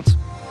a few moments.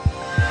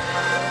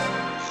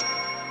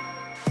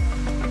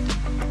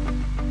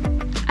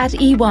 At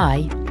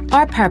EY,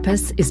 our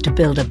purpose is to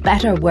build a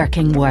better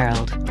working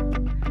world.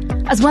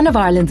 As one of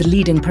Ireland's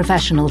leading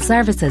professional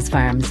services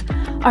firms,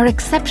 our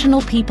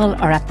exceptional people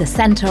are at the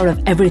centre of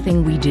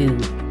everything we do.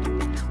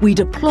 We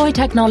deploy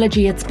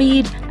technology at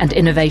speed and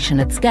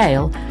innovation at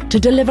scale to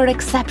deliver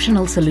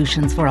exceptional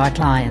solutions for our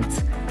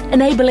clients,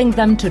 enabling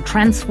them to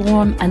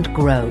transform and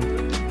grow.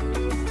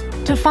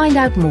 To find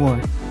out more,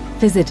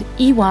 visit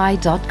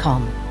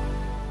ey.com.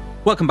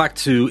 Welcome back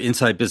to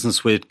Inside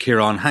Business with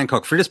Ciarán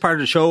Hancock. For this part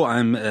of the show,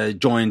 I'm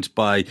joined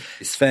by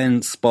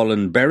Sven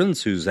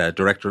Spollen-Behrens, who's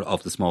Director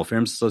of the Small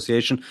Firms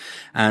Association,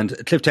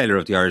 and Cliff Taylor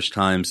of the Irish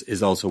Times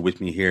is also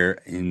with me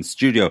here in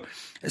studio.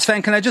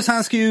 Sven, can I just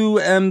ask you,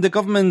 the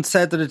government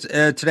said that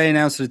it today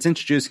announced that it's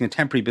introducing a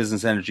temporary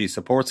business energy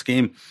support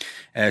scheme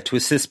to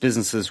assist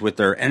businesses with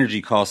their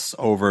energy costs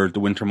over the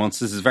winter months.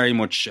 This is very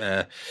much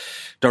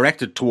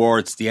directed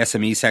towards the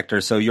SME sector,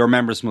 so your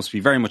members must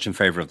be very much in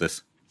favour of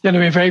this. Yeah, no,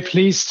 we're very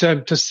pleased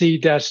to see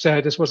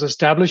that this was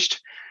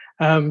established.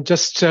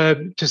 Just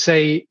to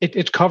say,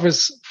 it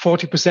covers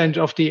 40%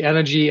 of the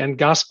energy and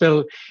gas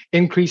bill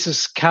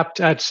increases, capped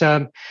at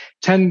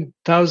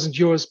 10,000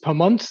 euros per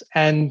month,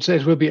 and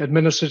it will be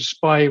administered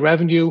by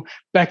revenue,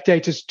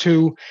 backdated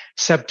to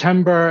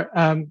September.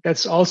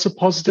 That's also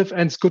positive,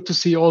 and it's good to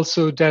see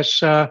also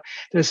that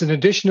there's an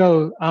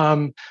additional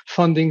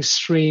funding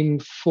stream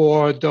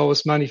for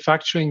those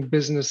manufacturing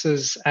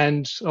businesses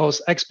and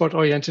those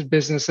export-oriented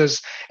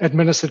businesses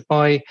administered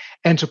by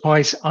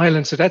Enterprise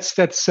Ireland. So that's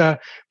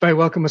very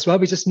welcome as well.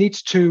 We just need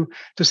to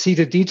see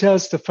the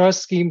details. The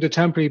first scheme, the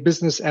temporary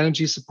business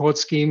energy support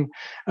scheme,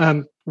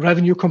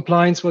 revenue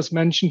compliance was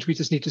mentioned. We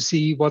just need to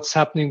see what's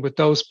happening with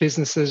those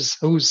businesses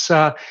whose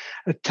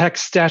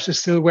tax debt is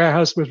still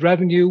warehoused with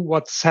revenue,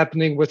 what's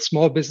happening with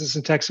small business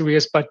and tax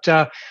arrears. But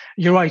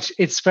you're right,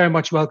 it's very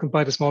much welcomed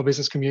by the small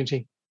business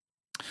community.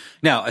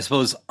 Now, I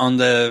suppose on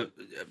the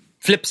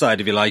flip side,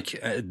 if you like,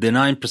 the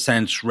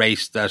 9%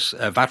 rate, that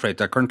VAT rate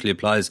that currently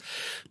applies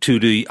to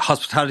the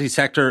hospitality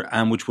sector,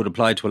 and which would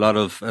apply to a lot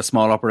of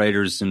small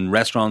operators in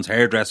restaurants,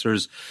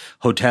 hairdressers,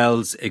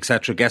 hotels,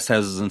 etc., guest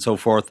houses and so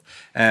forth.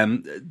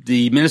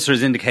 The Minister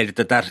has indicated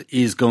that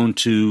is going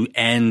to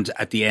end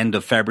at the end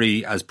of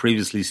February, as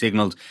previously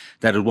signalled,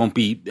 that it won't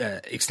be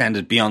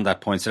extended beyond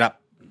that point. So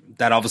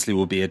that obviously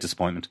will be a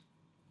disappointment.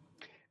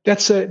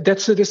 That's a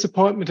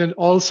disappointment, and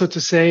also to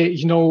say,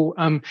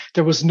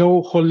 there was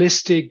no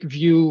holistic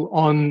view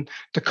on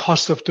the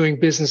cost of doing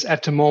business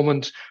at the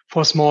moment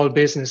for small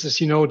businesses.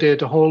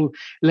 The whole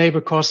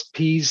labor cost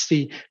piece,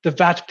 the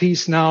VAT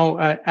piece now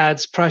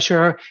adds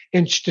pressure.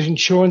 The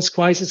insurance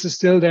crisis is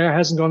still there,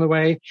 hasn't gone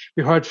away.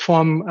 We heard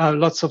from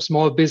lots of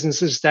small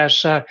businesses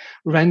that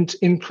rent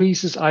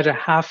increases either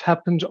have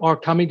happened or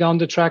coming down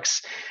the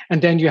tracks,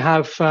 and then you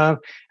have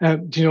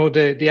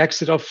the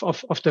exit of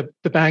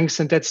the banks,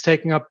 and that's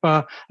taking up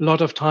a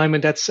lot of time,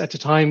 and that's at the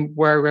time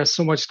where there's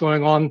so much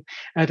going on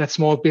that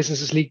small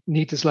businesses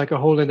need is like a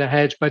hole in the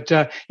head. But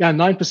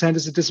 9%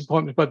 is a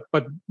disappointment,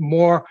 but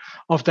more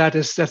of that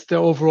is that the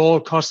overall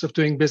cost of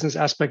doing business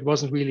aspect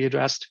wasn't really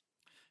addressed.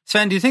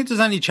 Sven, do you think there's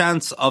any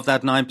chance of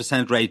that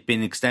 9% rate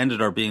being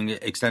extended or being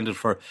extended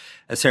for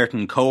a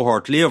certain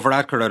cohort? Leo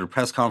Varadkar at a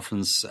press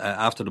conference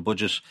after the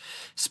budget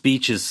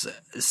speeches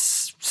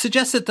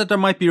suggested that there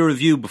might be a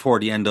review before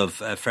the end of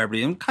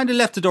February, and kind of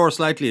left the door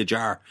slightly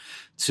ajar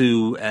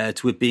to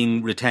it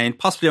being retained,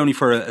 possibly only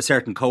for a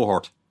certain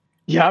cohort.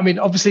 Yeah, I mean,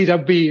 obviously that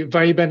would be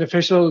very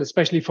beneficial,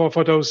 especially for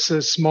those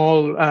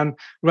small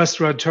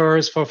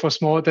restaurateurs, for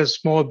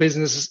small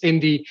businesses in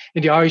the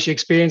Irish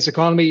experience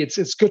economy.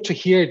 It's good to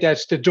hear that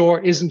the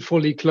door isn't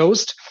fully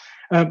closed.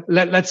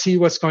 Let's see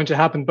what's going to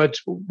happen, but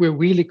we're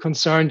really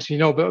concerned,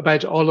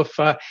 about all of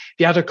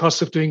the other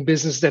costs of doing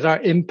business that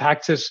are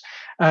impacted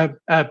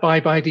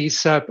by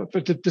these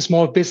the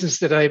small business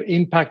that are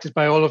impacted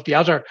by all of the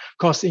other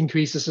cost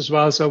increases as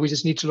well. So we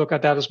just need to look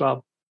at that as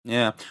well.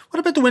 Yeah.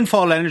 What about the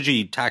windfall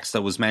energy tax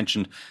that was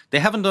mentioned? They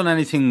haven't done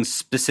anything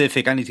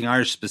specific, anything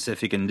Irish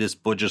specific in this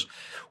budget.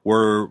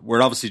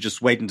 We're obviously just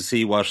waiting to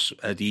see what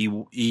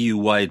the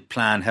EU-wide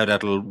plan, how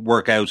that'll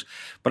work out.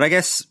 But I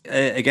guess,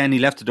 again, he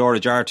left the door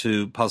ajar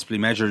to possibly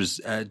measures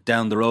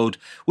down the road.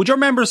 Would your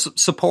members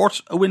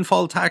support a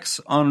windfall tax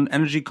on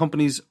energy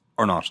companies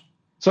or not?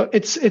 So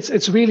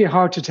it's really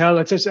hard to tell.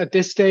 It's just at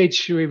this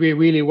stage we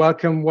really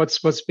welcome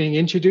what's being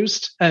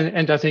introduced,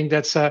 and I think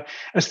that's a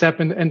step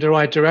in the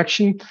right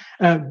direction.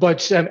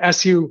 But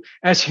as you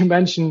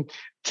mentioned,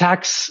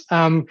 tax.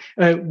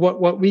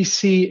 What we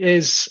see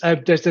is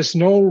there's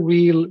no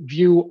real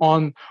view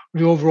on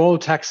the overall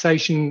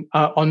taxation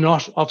or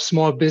not of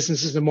small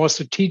businesses, a more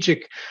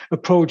strategic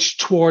approach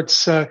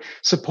towards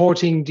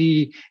supporting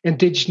the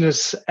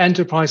indigenous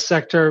enterprise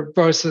sector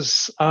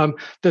versus the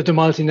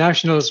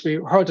multinationals. We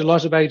heard a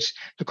lot about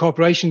the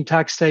corporation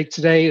tax take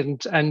today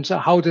and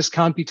how this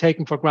can't be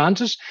taken for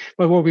granted.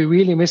 But what we're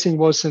really missing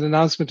was an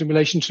announcement in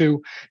relation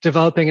to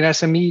developing an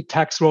SME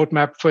tax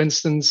roadmap, for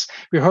instance.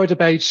 We heard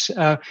about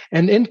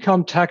an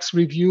income tax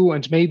review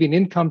and maybe an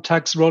income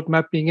tax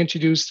roadmap being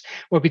introduced,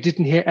 but we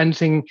didn't hear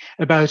anything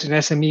about an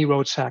SME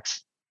road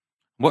tax.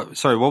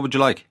 What would you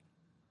like?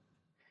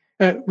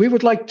 We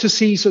would like to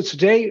see, so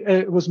today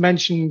it was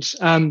mentioned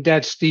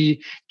that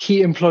the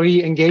key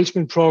employee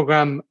engagement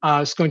program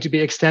is going to be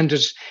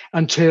extended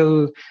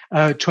until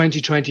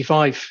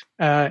 2025.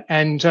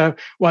 And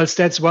whilst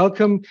that's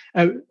welcome,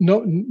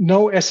 no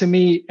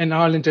SME in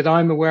Ireland that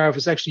I'm aware of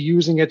is actually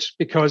using it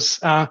because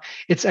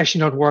it's actually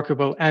not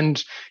workable.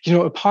 And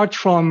apart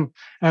from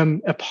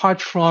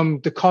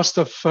the cost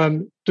of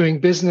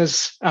doing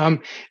business, the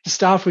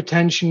staff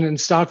retention and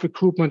staff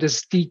recruitment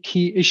is the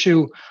key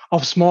issue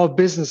of small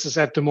businesses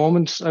at the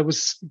moment. It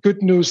was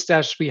good news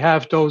that we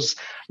have those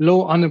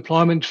low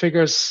unemployment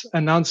figures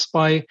announced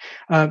by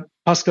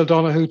Pascal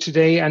Donoghue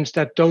today, and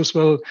that those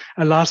will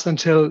last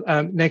until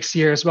next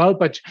year as well.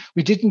 But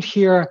we didn't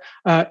hear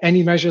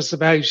any measures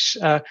about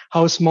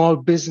how small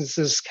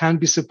businesses can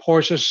be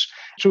supported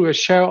through a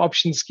share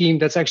option scheme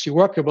that's actually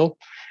workable.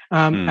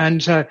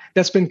 And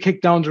that's been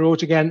kicked down the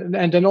road again.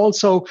 And then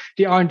also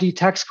the R&D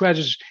tax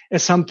credit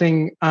is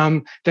something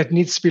that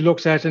needs to be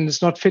looked at, and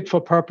it's not fit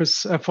for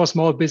purpose for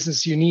small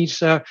business. You need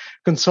a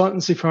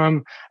consultancy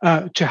firm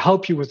to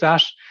help you with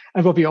that.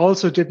 And what we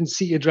also didn't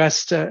see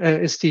addressed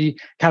is the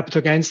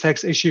capital gains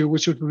tax issue,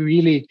 which would be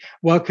really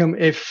welcome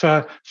if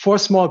for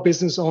small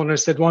business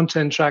owners that want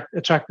to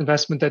attract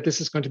investment, that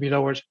this is going to be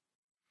lowered.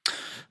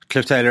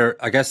 Cliff Taylor,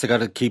 I guess they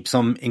got to keep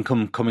some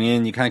income coming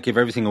in. You can't give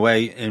everything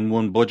away in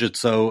one budget.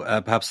 So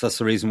perhaps that's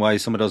the reason why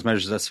some of those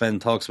measures that Sven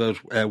talks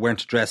about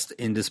weren't addressed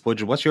in this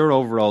budget. What's your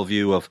overall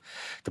view of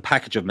the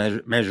package of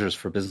measures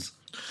for business?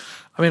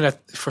 I mean,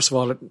 first of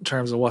all, in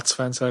terms of what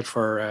Sven said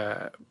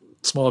for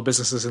small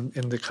businesses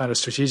in the kind of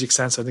strategic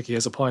sense, I think he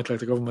has a point. Like,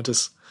 the government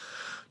has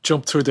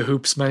jumped through the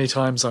hoops many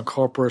times on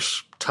corporate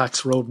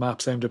tax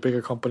roadmaps aimed at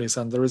bigger companies,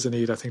 and there is a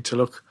need, I think, to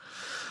look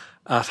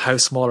at how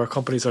smaller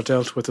companies are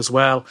dealt with as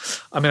well.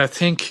 I mean, I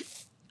think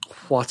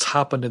what's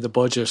happened in the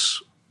budget,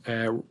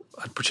 and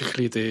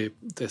particularly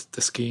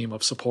the scheme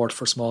of support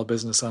for small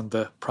business and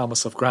the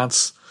promise of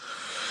grants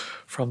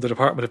from the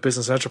Department of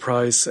Business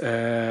Enterprise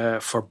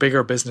for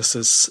bigger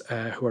businesses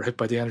who are hit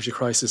by the energy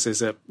crisis,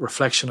 is a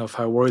reflection of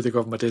how worried the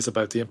government is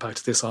about the impact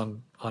of this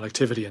on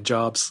activity and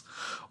jobs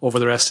over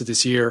the rest of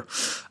this year,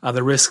 and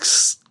the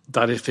risks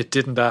that if it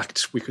didn't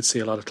act, we could see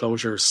a lot of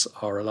closures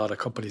or a lot of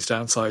companies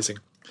downsizing.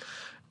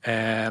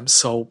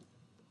 So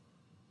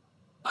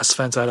as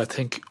Sven said, I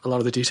think a lot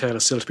of the detail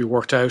is still to be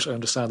worked out. I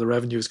understand the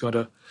revenue is going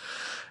to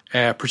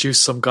produce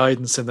some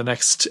guidance in the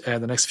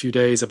next few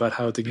days about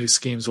how the new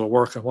schemes will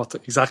work and what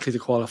exactly the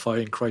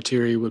qualifying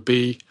criteria will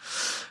be,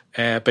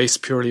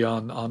 based purely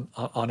on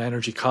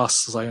energy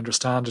costs, as I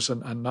understand it,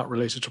 and not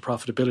related to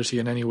profitability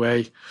in any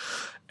way.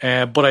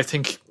 But I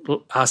think,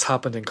 as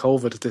happened in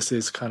COVID, this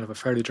is kind of a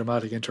fairly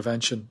dramatic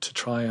intervention to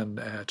try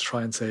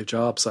and save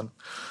jobs, and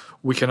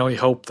we can only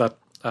hope that,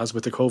 as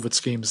with the COVID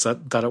schemes,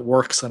 that it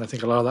works. And I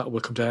think a lot of that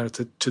will come down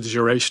to the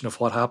duration of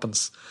what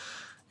happens.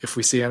 If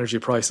we see energy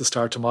prices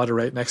start to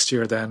moderate next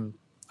year, then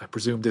I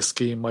presume this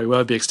scheme might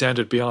well be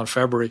extended beyond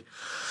February,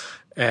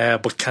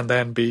 but can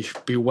then be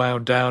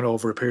wound down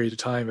over a period of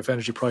time. If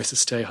energy prices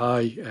stay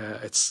high,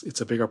 it's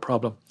a bigger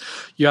problem.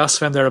 You asked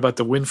Sven there about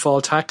the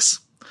windfall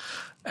tax,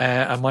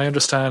 and my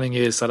understanding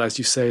is that, as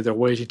you say, they're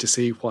waiting to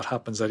see what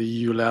happens at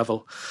EU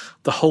level.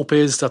 The hope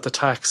is that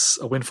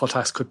a windfall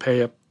tax could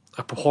pay a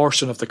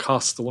proportion of the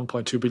cost, the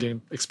 1.2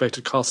 billion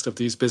expected cost of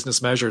these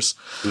business measures.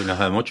 Do we know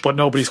how much? But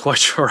nobody's quite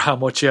sure how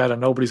much yet, and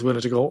nobody's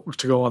willing to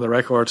go on the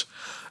record,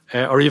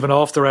 or even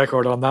off the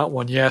record on that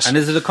one yet. And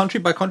is it a country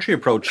by country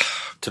approach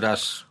to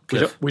that?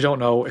 We don't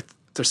know.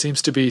 There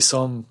seems to be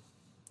still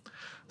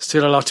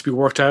a lot to be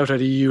worked out at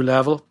EU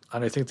level,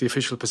 and I think the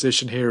official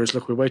position here is,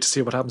 look, we'll wait to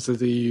see what happens to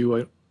the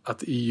EU. At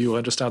the EU, I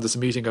understand there's a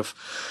meeting of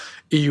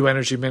EU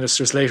energy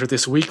ministers later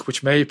this week,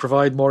 which may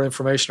provide more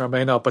information or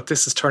may not, but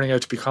this is turning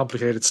out to be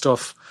complicated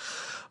stuff.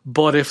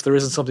 But if there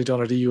isn't something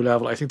done at EU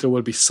level, I think there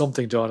will be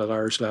something done at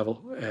Irish level,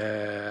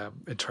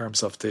 in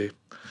terms of the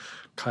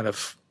kind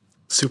of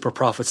super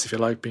profits, if you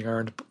like, being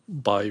earned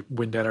by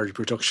wind energy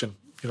production,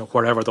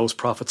 wherever those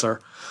profits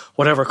are,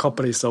 whatever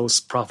companies those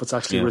profits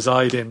actually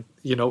reside in,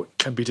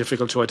 can be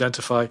difficult to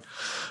identify.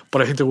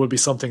 But I think there will be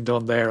something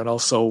done there, and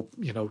also,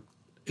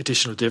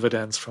 additional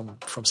dividends from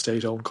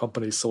state-owned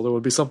companies. So there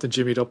will be something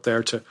jimmied up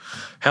there to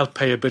help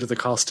pay a bit of the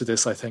cost to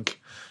this, I think.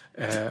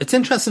 It's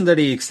interesting that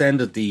he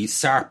extended the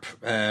SARP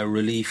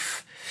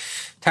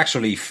tax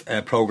relief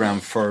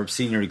programme for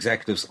senior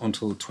executives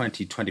until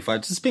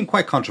 2025. This has been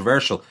quite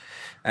controversial.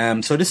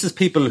 So this is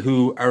people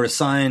who are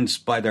assigned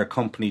by their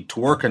company to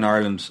work in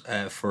Ireland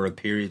for a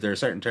period. There are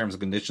certain terms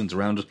and conditions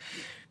around it.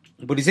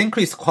 But he's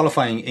increased the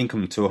qualifying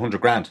income to 100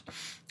 grand.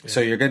 Yeah.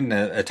 So you're getting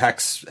a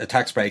tax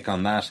break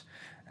on that.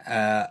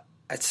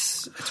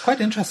 It's quite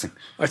interesting.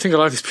 I think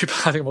most of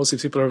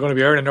these people are going to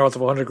be earning north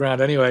of 100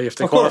 grand anyway if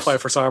they qualify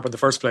for SARP in the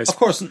first place. Of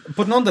course,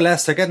 but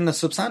nonetheless, they're getting a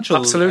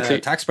substantial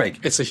tax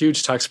break. It's a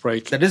huge tax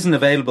break that isn't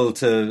available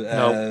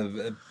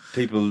to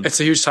people. It's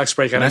a huge tax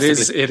break, and it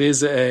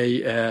is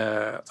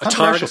a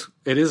target.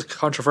 It is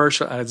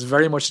controversial, and it's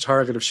very much a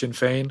target of Sinn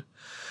Féin.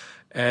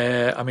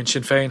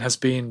 Sinn Féin has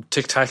been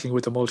tic-tacking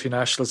with the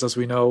multinationals, as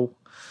we know,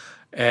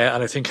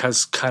 and I think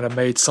has kind of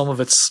made a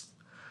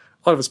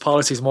lot of its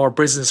policies more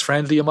business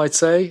friendly, you might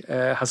say,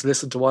 has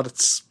listened to what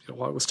it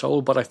was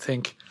told. But I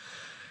think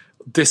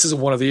this is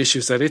one of the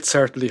issues that it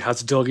certainly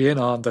has dug in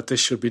on, that this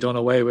should be done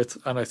away with.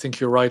 And I think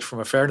you're right, from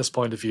a fairness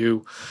point of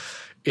view,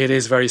 it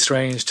is very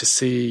strange to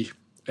see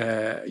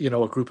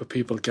a group of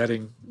people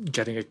getting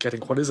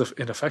what is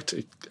in effect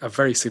a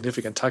very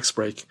significant tax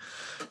break.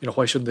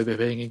 Why shouldn't they be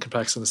paying income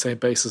tax on the same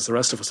basis as the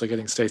rest of us are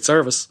getting state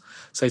services?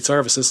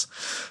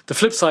 The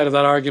flip side of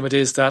that argument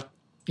is that,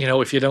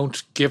 if you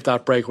don't give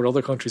that break where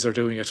other countries are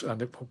doing it,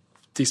 and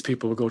these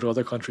people will go to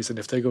other countries, and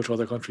if they go to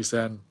other countries,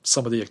 then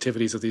some of the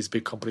activities of these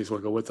big companies will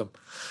go with them.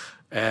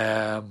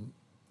 I'm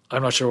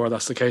not sure whether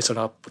that's the case or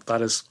not, but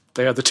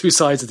they are the two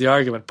sides of the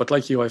argument. But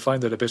like you, I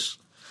find it a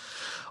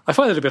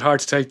bit hard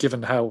to take,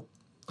 given how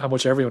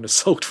much everyone is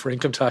soaked for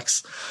income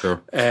tax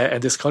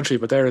in this country,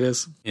 but there it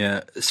is.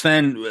 Yeah.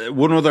 Sven,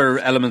 one other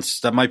element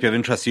that might be of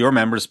interest to your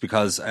members,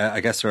 because I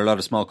guess there are a lot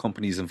of small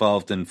companies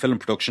involved in film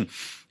production,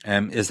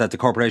 is that the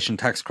corporation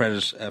tax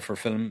credit for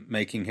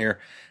filmmaking here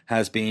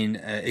has been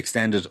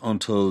extended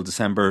until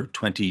December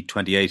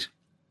 2028.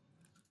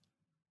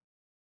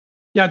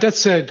 Yeah,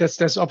 that's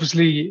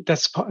obviously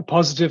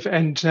positive,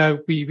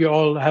 and we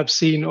all have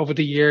seen over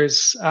the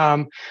years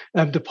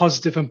the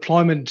positive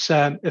employment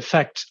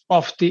effect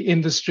of the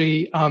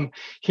industry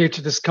here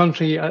to this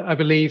country. I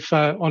believe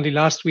only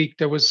last week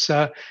there was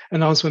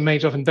announcement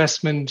made of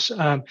investment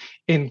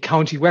in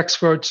County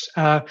Wexford,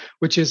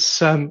 which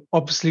is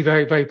obviously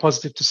very, very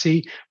positive to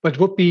see. But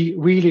would be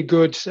really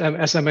good,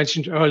 as I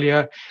mentioned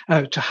earlier,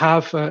 to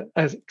have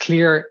a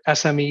clear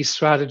SME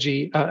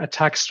strategy, a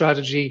tax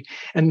strategy,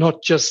 and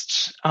not just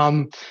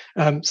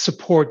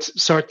support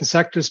certain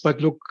sectors,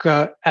 but look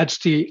at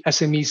the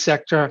SME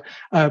sector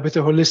with a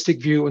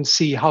holistic view and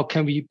see how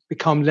can we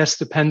become less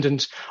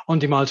dependent on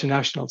the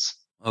multinationals.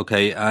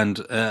 Okay, and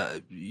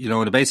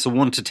on a basis of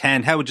 1 to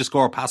 10, how would you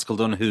score Paschal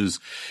Donoghue's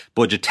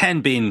budget?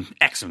 10 being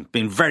excellent,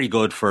 being very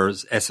good for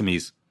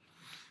SMEs.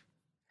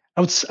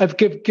 I'd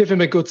give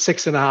him a good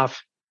 6.5.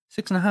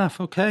 6.5,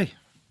 okay.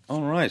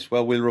 All right.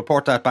 Well, we'll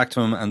report that back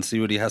to him and see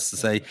what he has to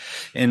say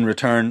in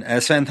return.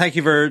 Sven, thank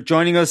you for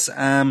joining us.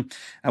 And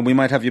we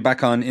might have you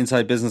back on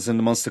Inside Business in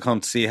the months to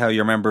come to see how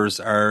your members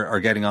are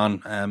getting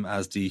on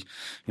as the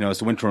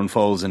winter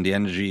unfolds and the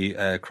energy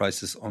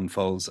crisis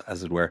unfolds,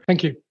 as it were.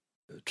 Thank you.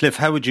 Cliff,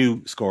 how would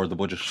you score the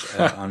budget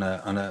on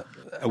a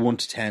 1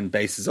 to 10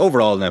 basis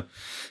overall now,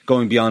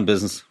 going beyond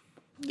business?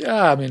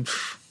 Yeah, I mean,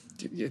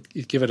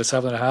 you'd give it a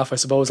 7.5, I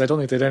suppose. I don't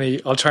think they had any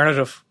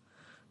alternative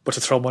but to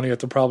throw money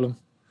at the problem.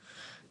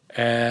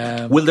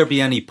 Will there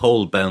be any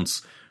poll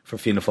bounce for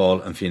Fianna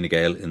Fáil and Fine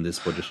Gael in this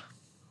budget?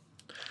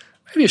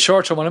 Maybe a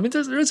short-term one. I mean,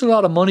 there is a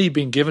lot of money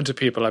being given to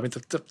people. I mean,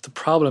 the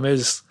problem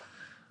is,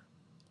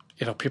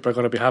 people are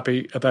going to be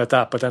happy about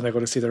that, but then they're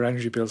going to see their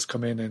energy bills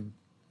come in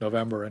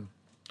November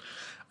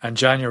and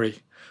January.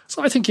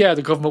 So I think,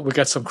 the government will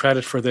get some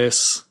credit for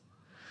this.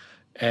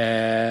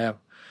 I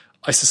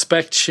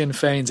suspect Sinn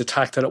Féin's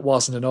attack that it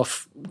wasn't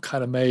enough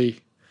kind of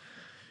may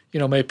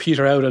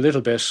peter out a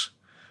little bit.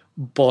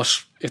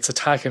 But its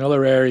attack in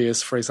other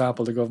areas, for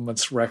example, the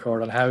government's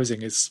record on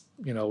housing is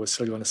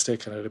still going to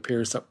stick, and it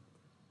appears that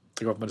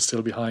the government is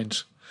still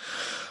behind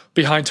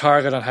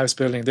target on house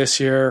building this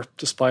year,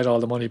 despite all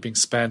the money being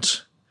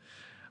spent.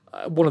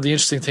 One of the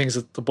interesting things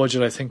of the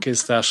budget, I think,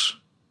 is that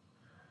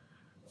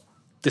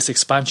this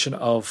expansion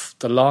of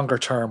the longer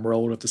term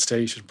role of the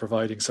state in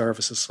providing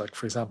services, like,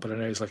 for example, in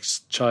areas like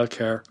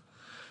childcare,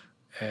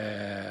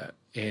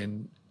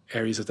 in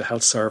areas of the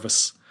health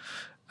service,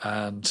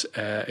 and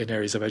in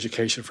areas of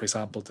education, for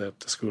example, the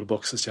school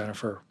books, as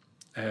Jennifer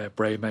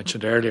Bray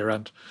mentioned earlier,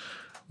 and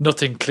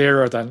nothing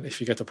clearer than if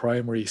you get the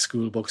primary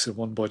school books in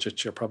one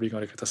budget, you're probably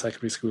going to get the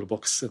secondary school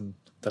books in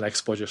the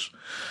next budget.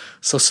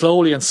 So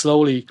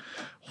slowly,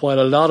 while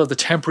a lot of the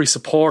temporary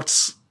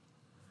supports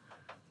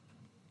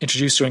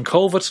introduced during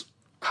COVID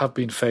have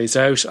been phased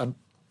out, and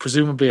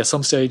presumably at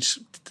some stage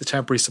the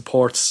temporary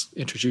supports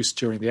introduced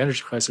during the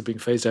energy crisis are being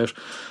phased out,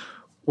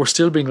 we're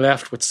still being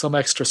left with some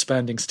extra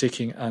spending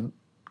sticking and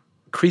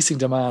increasing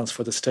demands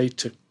for the state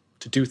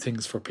to do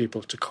things for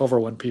people, to cover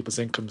when people's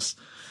incomes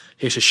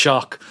hit a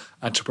shock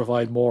and to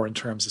provide more in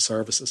terms of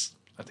services.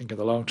 I think in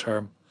the long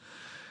term,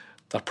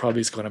 that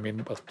probably is going to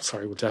mean,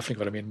 will definitely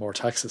going to mean more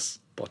taxes.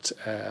 But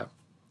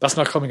that's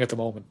not coming at the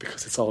moment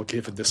because it's all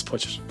given this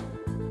budget.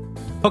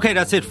 Okay,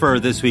 that's it for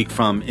this week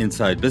from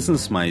Inside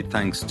Business. My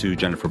thanks to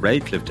Jennifer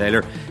Bray, Cliff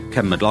Taylor,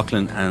 Kevin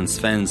McLaughlin and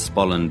Sven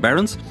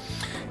Spollen-Behrens.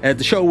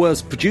 The show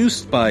was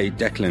produced by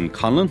Declan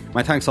Conlon.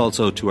 My thanks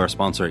also to our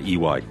sponsor,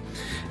 EY.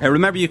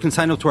 Remember, you can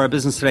sign up to our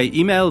Business Today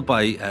email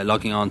by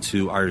logging on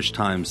to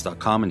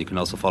irishtimes.com, and you can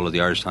also follow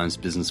the Irish Times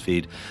business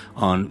feed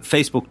on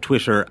Facebook,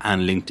 Twitter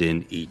and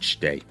LinkedIn each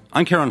day.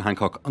 I'm Ciarán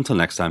Hancock. Until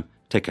next time,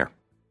 take care.